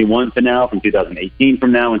 2021 to now, from 2018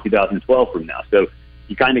 from now, and 2012 from now. So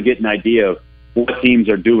you kind of get an idea of what teams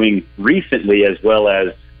are doing recently as well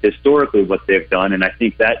as historically what they've done. And I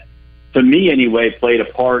think that, to me anyway, played a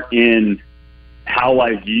part in how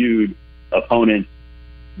I viewed opponents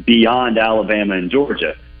beyond Alabama and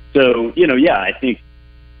Georgia. So, I think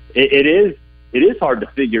it is hard to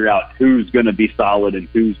figure out who's going to be solid and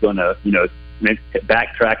who's going to,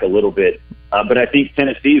 backtrack a little bit. But I think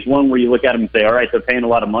Tennessee's one where you look at them and say, all right, they're paying a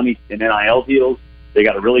lot of money in NIL deals. They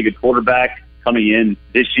got a really good quarterback coming in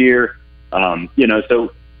this year.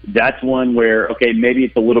 So that's one where, okay, maybe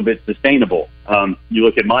it's a little bit sustainable. You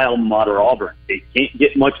look at my alma mater, Auburn. It can't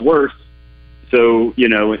get much worse. So,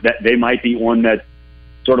 that they might be one that's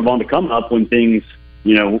sort of on the come up when things,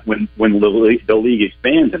 when the league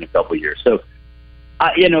expands in a couple of years. So,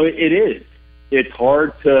 it is. It's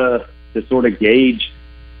hard to sort of gauge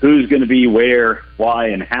who's going to be where, why,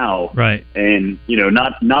 and how. Right. And,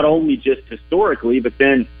 not only just historically, but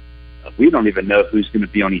then we don't even know who's going to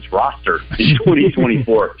be on each roster in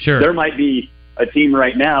 2024. Sure. There might be a team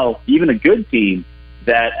right now, even a good team,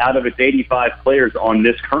 that out of its 85 players on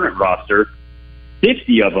this current roster,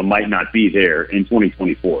 50 of them might not be there in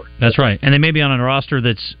 2024. That's right. And they may be on a roster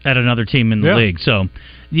that's at another team in the league. So,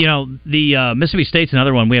 the Mississippi State's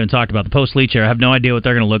another one we haven't talked about. The post-Leach era, I have no idea what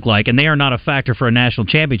they're going to look like. And they are not a factor for a national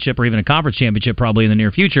championship or even a conference championship probably in the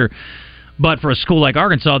near future. But for a school like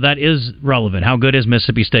Arkansas, that is relevant. How good is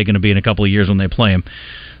Mississippi State going to be in a couple of years when they play them?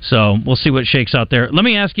 So we'll see what shakes out there. Let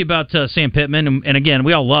me ask you about Sam Pittman. And again,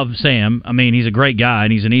 we all love Sam. I mean, he's a great guy,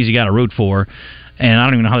 and he's an easy guy to root for. And I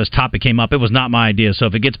don't even know how this topic came up. It was not my idea. So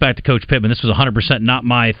if it gets back to Coach Pittman, this was 100% not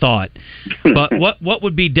my thought. But what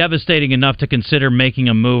would be devastating enough to consider making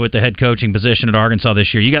a move at the head coaching position at Arkansas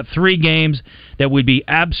this year? You got 3 games that would be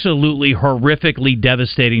absolutely horrifically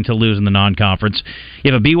devastating to lose in the non-conference.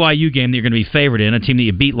 You have a BYU game that you're going to be favored in, a team that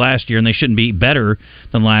you beat last year, and they shouldn't be better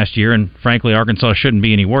than last year. And frankly, Arkansas shouldn't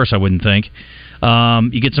be any worse, I wouldn't think.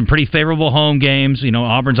 You get some pretty favorable home games.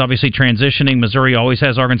 Auburn's obviously transitioning. Missouri always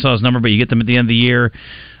has Arkansas's number, but you get them at the end of the year.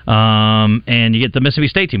 And you get the Mississippi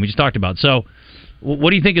State team we just talked about. So what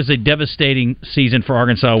do you think is a devastating season for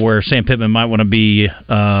Arkansas where Sam Pittman might want to be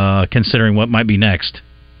considering what might be next?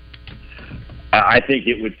 I think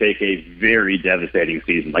it would take a very devastating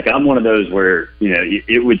season. Like, I'm one of those where,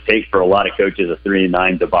 it would take for a lot of coaches a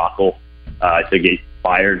 3-9 debacle to get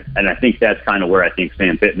fired, and I think that's kind of where I think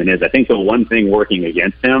Sam Pittman is. I think the one thing working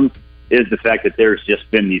against him is the fact that there's just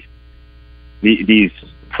been these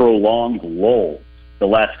prolonged lulls the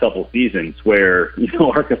last couple seasons where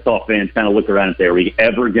Arkansas fans kind of look around and say, "Are we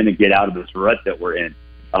ever going to get out of this rut that we're in?"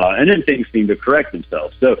 And then things seem to correct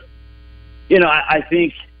themselves. So, I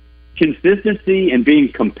think consistency and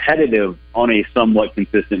being competitive on a somewhat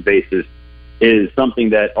consistent basis is something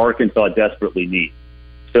that Arkansas desperately needs.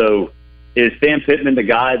 So, is Sam Pittman the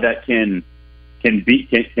guy that can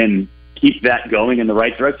keep that going in the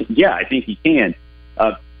right direction? Yeah, I think he can.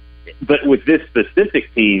 But with this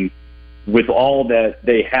specific team, with all that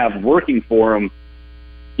they have working for them,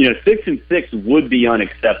 6-6 would be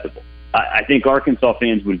unacceptable. I think Arkansas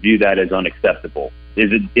fans would view that as unacceptable.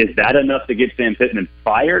 Is that enough to get Sam Pittman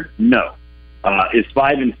fired? No. Is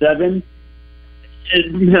 5-7?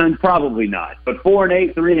 Probably not. But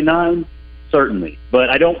 4-8, 3-9. Certainly, but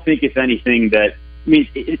I don't think it's anything that,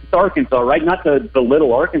 it's Arkansas, right? Not the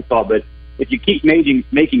little Arkansas, but if you keep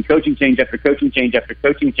making coaching change after coaching change after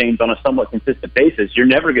coaching change on a somewhat consistent basis, you're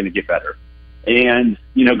never going to get better. And,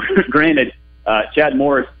 granted, Chad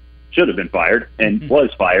Morris should have been fired and was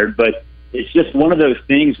fired, but it's just one of those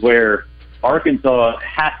things where Arkansas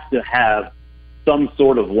has to have some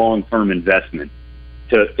sort of long-term investment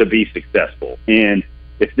to be successful. And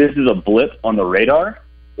if this is a blip on the radar,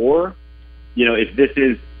 or if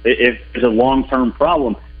there's a long-term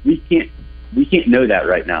problem, we can't know that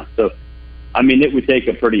right now. So, it would take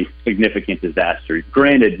a pretty significant disaster.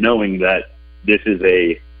 Granted, knowing that this is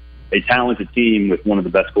a talented team with one of the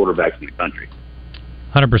best quarterbacks in the country.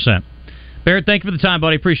 100%. Barrett, thank you for the time,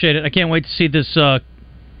 buddy. Appreciate it. I can't wait to see this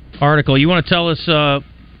article. You want to tell us,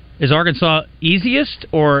 is Arkansas easiest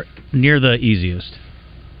or near the easiest?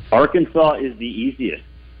 Arkansas is the easiest,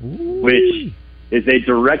 which is a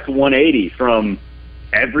direct 180 from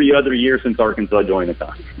every other year since Arkansas joined the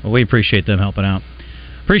conference. Well, we appreciate them helping out.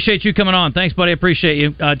 Appreciate you coming on. Thanks, buddy. Appreciate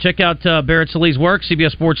you. Check out Barrett Sallee's work,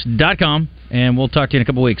 CBSSports.com, and we'll talk to you in a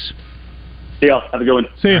couple weeks. See y'all. Have a good one.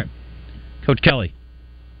 See you. Right. Coach Kelly,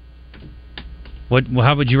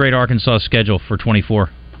 how would you rate Arkansas's schedule for 24?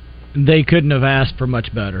 They couldn't have asked for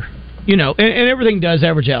much better. And everything does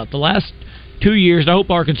average out. The last 2 years, I hope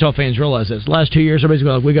Arkansas fans realize this. The last 2 years, everybody's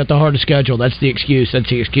going, we got the hardest schedule. That's the excuse.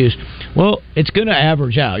 Well, it's going to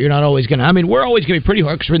average out. You're not always going to. I mean, we're always going to be pretty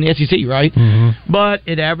hard because we're in the SEC, right? Mm-hmm. But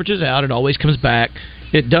it averages out. It always comes back.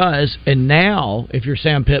 It does. And now, if you're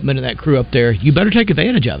Sam Pittman and that crew up there, you better take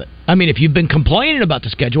advantage of it. I mean, if you've been complaining about the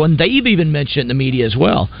schedule, and they've even mentioned it in the media as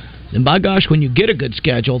well, then by gosh, when you get a good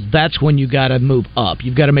schedule, that's when you got to move up.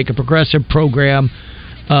 You've got to make a progressive program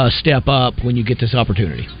step up when you get this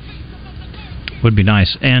opportunity. Would be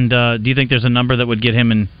nice. And do you think there's a number that would get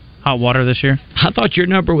him in hot water this year? I thought your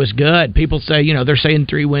number was good. People say, they're saying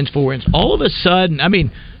 3 wins, 4 wins. All of a sudden, I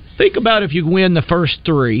mean, think about if you win the first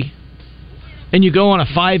 3 and you go on a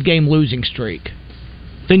 5-game losing streak.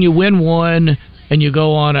 Then you win 1 and you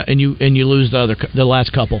go on and you lose the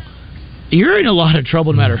last couple. You're in a lot of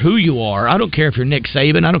trouble no matter who you are. I don't care if you're Nick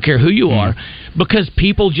Saban. I don't care who you are. Because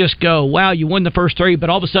people just go, wow, you won the first 3, but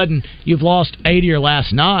all of a sudden you've lost 8 of your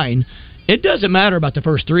last 9. It doesn't matter about the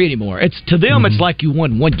first 3 anymore. It's to them, it's like you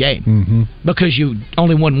won 1 game because you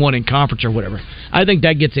only won 1 in conference or whatever. I think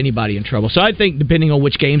that gets anybody in trouble. So I think depending on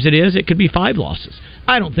which games it is, it could be 5 losses.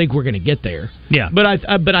 I don't think we're going to get there. Yeah, but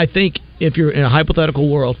I think if you're in a hypothetical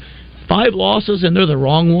world, 5 losses and they're the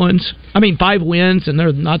wrong ones. 5 wins and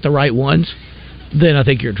they're not the right ones. Then I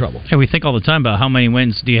think you're in trouble. And we think all the time about how many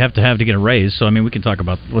wins do you have to get a raise. So we can talk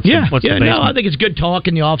about what's the basement. No, I think it's good talk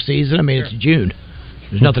in the off season. It's June.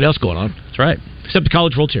 There's nothing else going on. That's right. Except the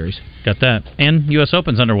College World Series. Got that. And U.S.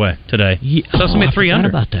 Open's underway today. Yeah. So it's going to be 3 under.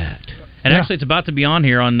 About that. And actually, it's about to be on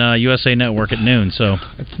here on USA Network at noon. So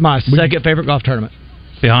it's my second favorite golf tournament.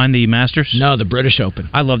 Behind the Masters? No, the British Open.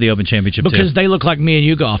 I love the Open Championship, because they look like me and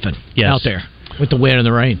you golfing out there with the wind and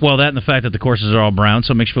the rain. Well, that and the fact that the courses are all brown,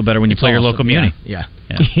 so it makes you feel better when you play your local muni. Yeah.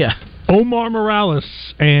 Omar Morales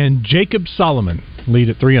and Jacob Solomon lead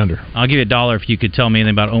at 3 under. I'll give you $1 if you could tell me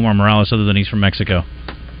anything about Omar Morales other than he's from Mexico.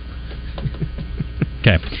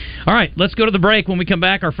 Okay. All right, let's go to the break. When we come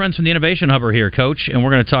back, our friends from the Innovation Hub are here, Coach, and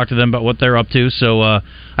we're going to talk to them about what they're up to. So I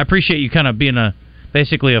appreciate you kind of being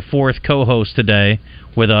basically a 4th co-host today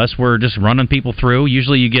with us. We're just running people through.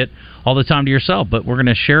 Usually you get all the time to yourself, but we're going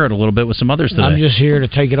to share it a little bit with some others today. I'm just here to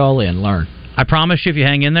take it all in, learn. I promise you, if you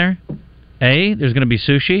hang in there, A, there's going to be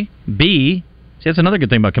sushi. B, see, that's another good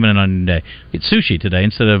thing about coming in on a new day. It's sushi today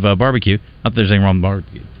instead of barbecue. Not that there's anything wrong with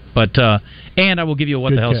barbecue. But, and I will give you a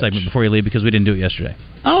What the Hell segment before you leave because we didn't do it yesterday.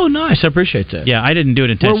 Oh, nice. I appreciate that. Yeah, I didn't do it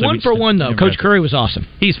intentionally. We're 1 for 1, though. Coach Curry was awesome.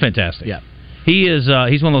 He's fantastic. Yeah. He is.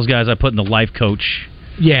 He's one of those guys I put in the life coach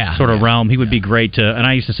sort of realm. He would be great to, and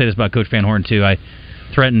I used to say this about Coach Van Horn, too. I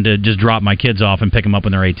threatened to just drop my kids off and pick them up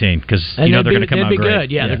when they're 18 because they're going to come out great. They'd be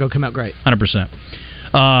good. Yeah, they're going to come out great. 100%.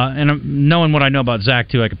 And knowing what I know about Zach,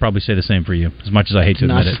 too, I could probably say the same for you, as much as I hate to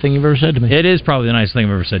admit it. Nicest thing you've ever said to me. It is probably the nicest thing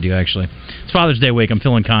I've ever said to you, actually. It's Father's Day week. I'm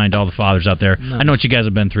feeling kind to all the fathers out there. Nice. I know what you guys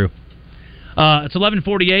have been through. It's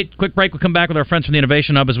 11:48. Quick break. We'll come back with our friends from the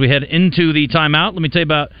Innovation Hub as we head into the timeout. Let me tell you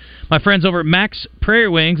about my friends over at Max Prairie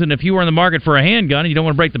Wings, and if you are in the market for a handgun and you don't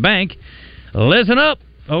want to break the bank, listen up.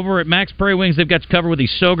 Over at Max Prairie Wings, they've got you covered with the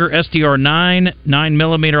Soger STR-9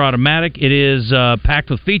 9mm automatic. It is packed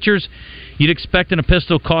with features you'd expect in a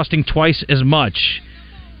pistol costing twice as much.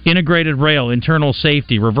 Integrated rail, internal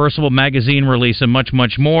safety, reversible magazine release, and much,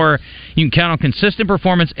 much more. You can count on consistent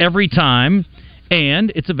performance every time,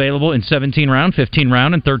 and it's available in 17-round,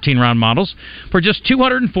 15-round, and 13-round models for just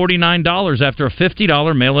 $249 after a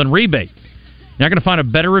 $50 mail-in rebate. You're not going to find a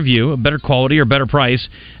better review, a better quality, or better price,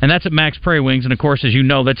 and that's at Max Prairie Wings. And, of course, as you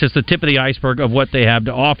know, that's just the tip of the iceberg of what they have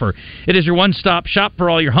to offer. It is your one-stop shop for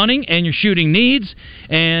all your hunting and your shooting needs,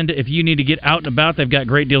 and if you need to get out and about, they've got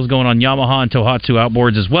great deals going on Yamaha and Tohatsu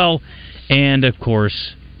outboards as well, and, of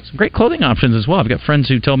course, some great clothing options as well. I've got friends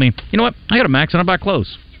who tell me, you know what, I got a Max and I buy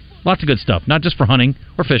clothes. Lots of good stuff, not just for hunting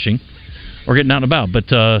or fishing or getting out and about, but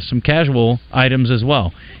some casual items as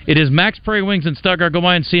well. It is Max Prairie Wings in Stuttgart. Go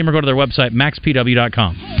by and see them or go to their website,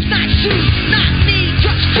 maxpw.com. Not you, not me,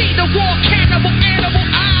 just be the war cannibal animal.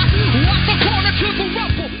 I walk the corner to the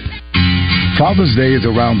rumble. Father's Day is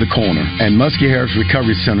around the corner, and Muskie Harris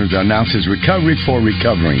Recovery Centers announces Recovery for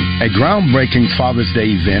Recovering, a groundbreaking Father's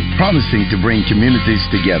Day event promising to bring communities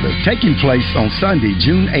together. Taking place on Sunday,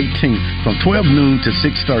 June 18th from 12 noon to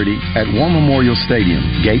 6:30 at War Memorial Stadium,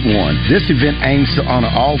 Gate 1. This event aims to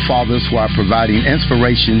honor all fathers while providing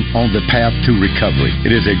inspiration on the path to recovery.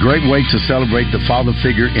 It is a great way to celebrate the father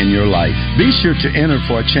figure in your life. Be sure to enter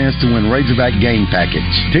for a chance to win Razorback game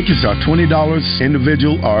package. Tickets are $20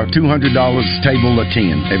 individual or $200 table of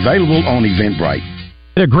 10. Available on Eventbrite.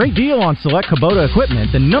 Get a great deal on select Kubota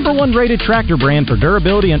equipment, the #1 rated tractor brand for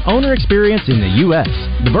durability and owner experience in the U.S.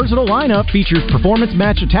 The versatile lineup features performance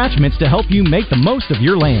match attachments to help you make the most of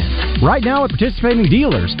your land. Right now at participating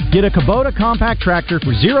dealers, get a Kubota compact tractor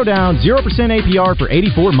for 0 down, 0% APR for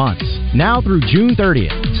 84 months. Now through June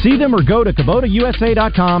 30th. See them or go to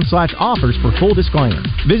KubotaUSA.com/offers for full disclaimer.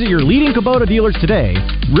 Visit your leading Kubota dealers today.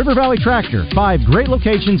 River Valley Tractor, 5 great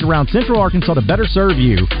locations around Central Arkansas to better serve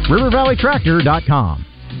you. RiverValleyTractor.com.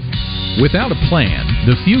 Without a plan,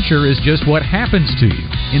 the future is just what happens to you.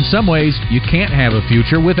 In some ways, you can't have a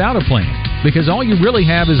future without a plan, because all you really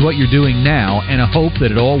have is what you're doing now and a hope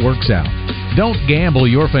that it all works out. Don't gamble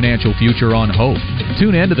your financial future on hope.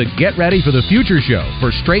 Tune in to the Get Ready for the Future show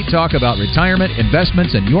for straight talk about retirement,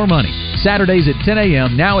 investments, and your money. Saturdays at 10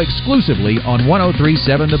 a.m., now exclusively on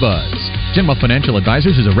 103.7 The Buzz. Genworth Financial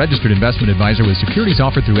Advisors is a registered investment advisor with securities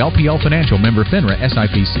offered through LPL Financial, member FINRA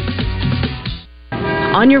SIPC.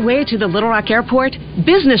 On your way to the Little Rock Airport,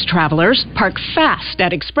 business travelers park fast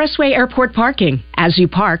at Expressway Airport Parking. As you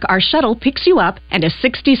park, our shuttle picks you up, and a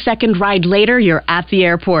 60-second ride later, you're at the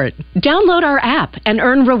airport. Download our app and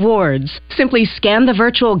earn rewards. Simply scan the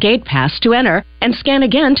virtual gate pass to enter and scan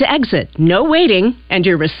again to exit. No waiting, and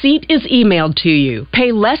your receipt is emailed to you.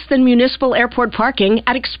 Pay less than municipal airport parking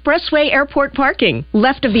at Expressway Airport Parking,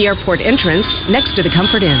 left of the airport entrance, next to the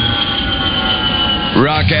Comfort Inn.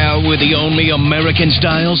 Rock out with the only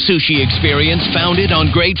American-style sushi experience founded on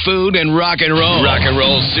great food and rock and roll. Rock and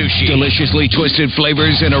roll sushi. Deliciously twisted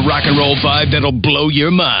flavors and a rock and roll vibe that'll blow your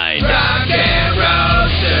mind. Rock and roll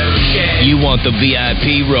sushi. You want the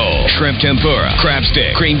VIP roll, shrimp tempura, crab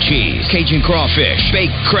stick, cream cheese, Cajun crawfish,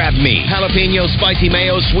 baked crab meat, jalapeno spicy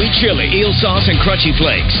mayo, sweet chili, eel sauce, and crunchy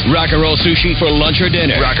flakes. Rock and roll sushi for lunch or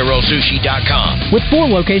dinner. rockandrollsushi.com. With 4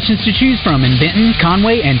 locations to choose from in Benton,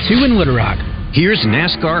 Conway, and 2 in Little Rock. Here's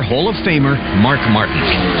NASCAR Hall of Famer Mark Martin.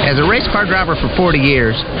 As a race car driver for 40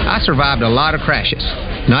 years, I survived a lot of crashes.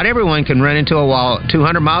 Not everyone can run into a wall at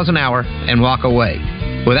 200 miles an hour and walk away.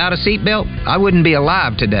 Without a seatbelt, I wouldn't be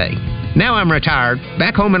alive today. Now I'm retired,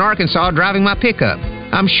 back home in Arkansas driving my pickup.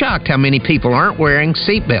 I'm shocked how many people aren't wearing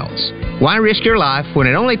seatbelts. Why risk your life when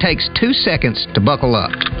it only takes 2 seconds to buckle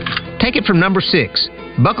up? Take it from number 6.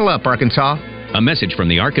 Buckle up, Arkansas. A message from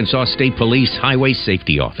the Arkansas State Police Highway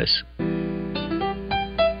Safety Office.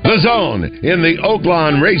 The Zone in the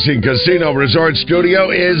Oaklawn Racing Casino Resort Studio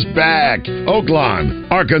is back. Oaklawn,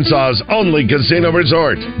 Arkansas's only casino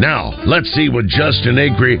resort. Now, let's see what Justin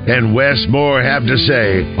Acree and Wes Moore have to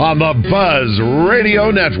say on the Buzz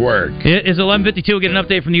Radio Network. It is 11:52. We'll get an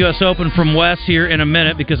update from the U.S. Open from Wes here in a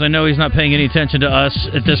minute, because I know he's not paying any attention to us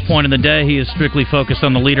at this point in the day. He is strictly focused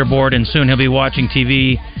on the leaderboard, and soon he'll be watching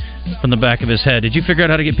TV from the back of his head. Did you figure out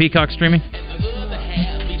how to get Peacock streaming?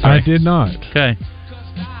 I did not. Okay.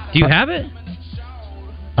 Do you have it?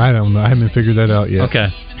 I don't know. I haven't figured that out yet. Okay.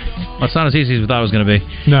 Well, it's not as easy as we thought it was going to be.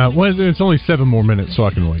 No, well, it's only 7 more minutes, so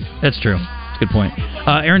I can wait. That's true. That's a good point.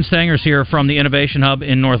 Aaron Stanger's here from the Innovation Hub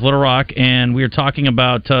in North Little Rock, and we are talking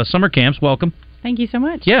about summer camps. Welcome. Thank you so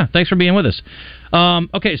much. Yeah, thanks for being with us.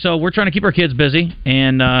 Okay, so we're trying to keep our kids busy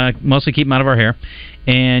and mostly keep them out of our hair.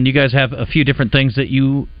 And you guys have a few different things that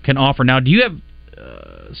you can offer. Now, do you have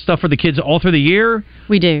stuff for the kids all through the year?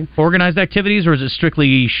 We do. Organized activities, or is it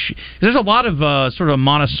strictly... There's a lot of sort of a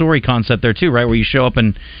Montessori concept there, too, right? Where you show up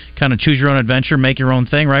and kind of choose your own adventure, make your own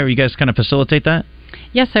thing, right? Where you guys kind of facilitate that?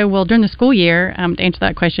 Yes, so, well, during the school year, to answer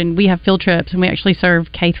that question, we have field trips, and we actually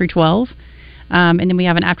serve K through 12. And then we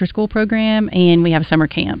have an after-school program, and we have summer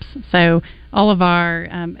camps. So all of our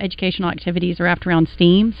educational activities are wrapped around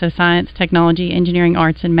STEAM, so science, technology, engineering,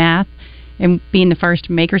 arts, and math. And being the first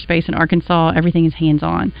makerspace in Arkansas, everything is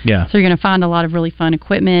hands-on. Yeah. So you're going to find a lot of really fun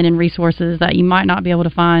equipment and resources that you might not be able to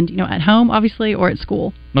find, at home, obviously, or at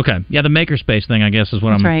school. Okay. Yeah, the makerspace thing, I guess, is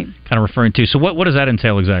what I'm kind of referring to. So what does that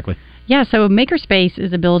entail exactly? Yeah, so a makerspace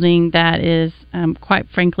is a building that is, quite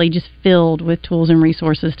frankly, just filled with tools and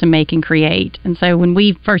resources to make and create. And so when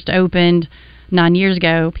we first opened 9 years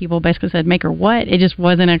ago, people basically said, maker what? It just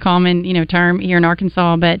wasn't a common, term here in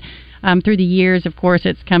Arkansas, but... through the years, of course,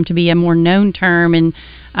 it's come to be a more known term, and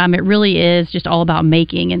it really is just all about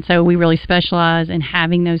making. And so we really specialize in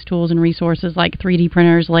having those tools and resources like 3D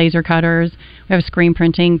printers, laser cutters. We have screen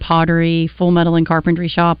printing, pottery, full metal and carpentry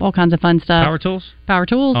shop, all kinds of fun stuff. Power tools? Power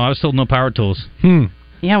tools. Oh, I was told no power tools.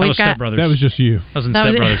 Yeah, we've got... Step Brothers. That was just you. That was in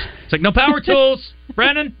Step Brothers. It's like, no power tools,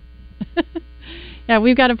 Brandon. Yeah,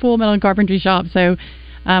 we've got a full metal and carpentry shop, so...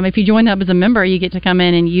 if you join the hub as a member, you get to come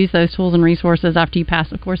in and use those tools and resources after you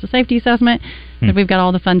pass, of course, the safety assessment. So we've got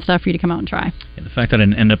all the fun stuff for you to come out and try. Yeah, the fact that I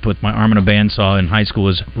didn't end up with my arm in a bandsaw in high school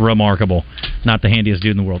is remarkable. Not the handiest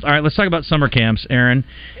dude in the world. All right, let's talk about summer camps, Aaron.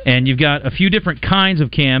 And you've got a few different kinds of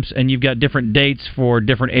camps, and you've got different dates for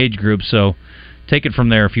different age groups. So take it from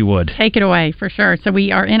there if you would. Take it away, for sure. So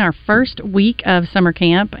we are in our first week of summer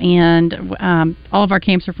camp, and all of our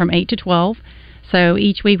camps are from 8 to 12. So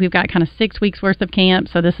each week we've got kind of 6 weeks worth of camp.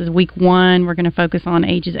 So this is week 1. We're going to focus on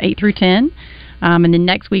ages 8 through 10. And then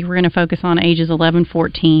next week we're going to focus on ages 11,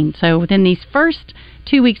 14. So within these first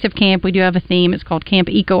 2 weeks of camp, we do have a theme. It's called Camp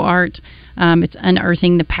Eco Art. It's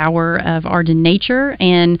unearthing the power of art and nature.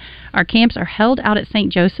 And our camps are held out at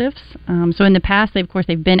St. Joseph's. So in the past, they've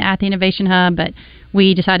been at the Innovation Hub, but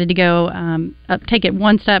we decided to go take it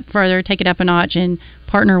one step further, take it up a notch, and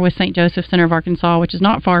partner with St. Joseph's Center of Arkansas, which is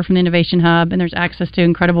not far from the Innovation Hub, and there's access to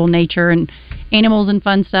incredible nature and animals and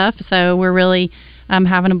fun stuff. So we're really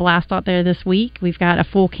having a blast out there this week. We've got a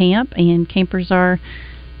full camp, and campers are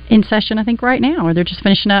in session, I think, right now, or they're just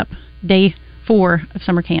finishing up day 4 of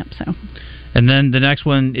summer camp. So. And then the next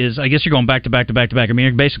one is, I guess you're going back to back to back to back. I mean,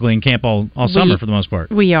 you're basically in camp all summer for the most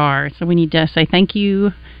part. We are. So we need to say thank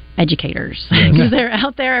you, educators, because they're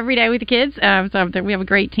out there every day with the kids. So we have a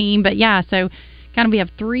great team. But yeah, so kind of we have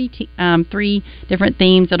three different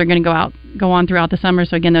themes that are going to go on throughout the summer.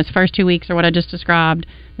 So again, those first 2 weeks are what I just described.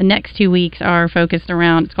 The next 2 weeks are focused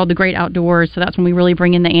around, it's called the Great Outdoors. So that's when we really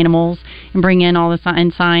bring in the animals and bring in all the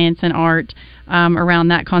science and art around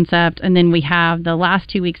that concept. And then we have the last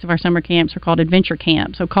 2 weeks of our summer camps are called Adventure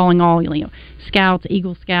Camp. So calling all Scouts,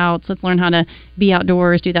 Eagle Scouts, let's learn how to be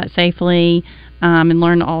outdoors, do that safely, and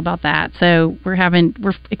learn all about that. So we're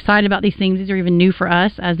excited about these things. These are even new for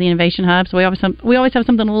us as the Innovation Hub. So we always have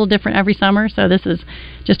something a little different every summer. So this is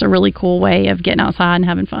just a really cool way of getting outside and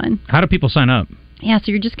having fun. How do people sign up? Yeah,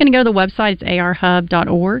 so you're just going to go to the website. It's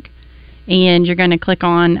arhub.org. And you're going to click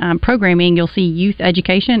on programming. You'll see youth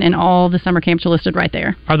education, and all the summer camps are listed right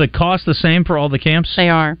there. Are the costs the same for all the camps? They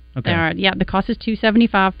are. Okay. They are. Yeah, the cost is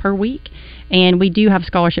 $275 per week, and we do have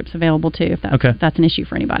scholarships available too if that's an issue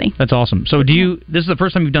for anybody. That's awesome. So this is the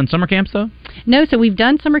first time you've done summer camps though? No, so we've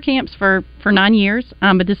done summer camps for 9 years,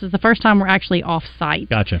 but this is the first time we're actually off-site.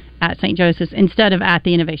 Gotcha. At St. Joseph's instead of at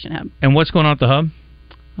the Innovation Hub. And what's going on at the hub?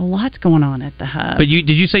 A lot's going on at the hub. But did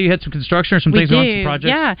you say you had some construction or some things going on, some projects?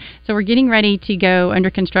 Yeah. So we're getting ready to go under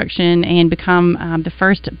construction and become the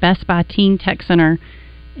first Best Buy Teen Tech Center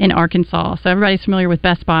in Arkansas. So everybody's familiar with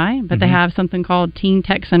Best Buy, but they have something called Teen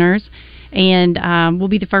Tech Centers. And we'll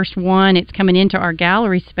be the first one. It's coming into our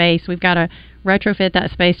gallery space. We've got to retrofit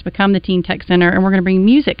that space to become the Teen Tech Center, and we're going to bring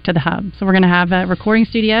music to the hub. So we're going to have a recording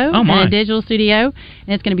studio and a digital studio, and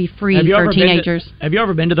it's going to be free for teenagers. Have you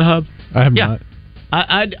ever been to the hub? I have not.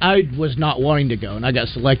 I was not wanting to go, and I got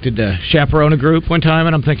selected to chaperone a group one time,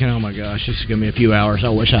 and I'm thinking, oh my gosh, this is going to be a few hours. I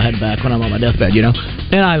wish I had it back when I'm on my deathbed,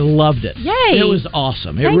 And I loved it. Yay! It was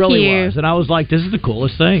awesome. It really was. And I was like, this is the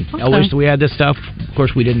coolest thing. Okay. I wish that we had this stuff. Of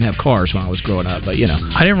course, we didn't have cars when I was growing up, but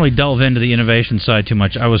I didn't really delve into the innovation side too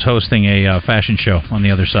much. I was hosting a fashion show on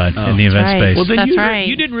the other side in the event space. Well, then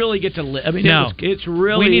you didn't really get to live. I mean, no. It's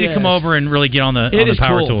really. We need to come over and really get on the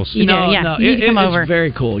power tools. You need to come over. It's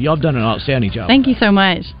very cool. Y'all have done an outstanding job. Thank you so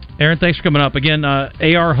much. Aaron, thanks for coming up. Again,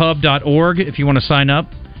 arhub.org if you want to sign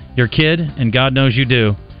up. Your kid, and God knows you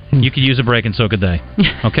do, you could use a break and so could they.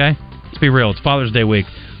 Okay? Let's be real. It's Father's Day week.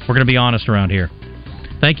 We're going to be honest around here.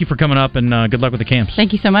 Thank you for coming up, and good luck with the camps.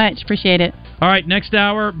 Thank you so much. Appreciate it. All right, next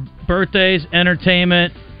hour, birthdays,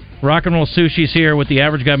 entertainment, Rock and Roll Sushi's here with the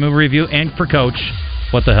Average Guy Movie Review, and for Coach,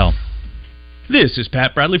 What the Hell? This is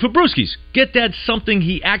Pat Bradley for Brewskis. Get Dad something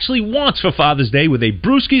he actually wants for Father's Day with a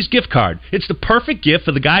Brewskis gift card. It's the perfect gift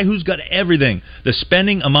for the guy who's got everything. The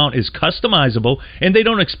spending amount is customizable, and they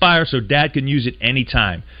don't expire so Dad can use it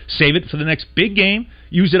anytime. Save it for the next big game,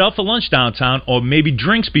 use it out for lunch downtown, or maybe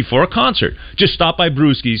drinks before a concert. Just stop by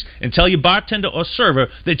Brewskis and tell your bartender or server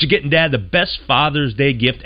that you're getting Dad the best Father's Day gift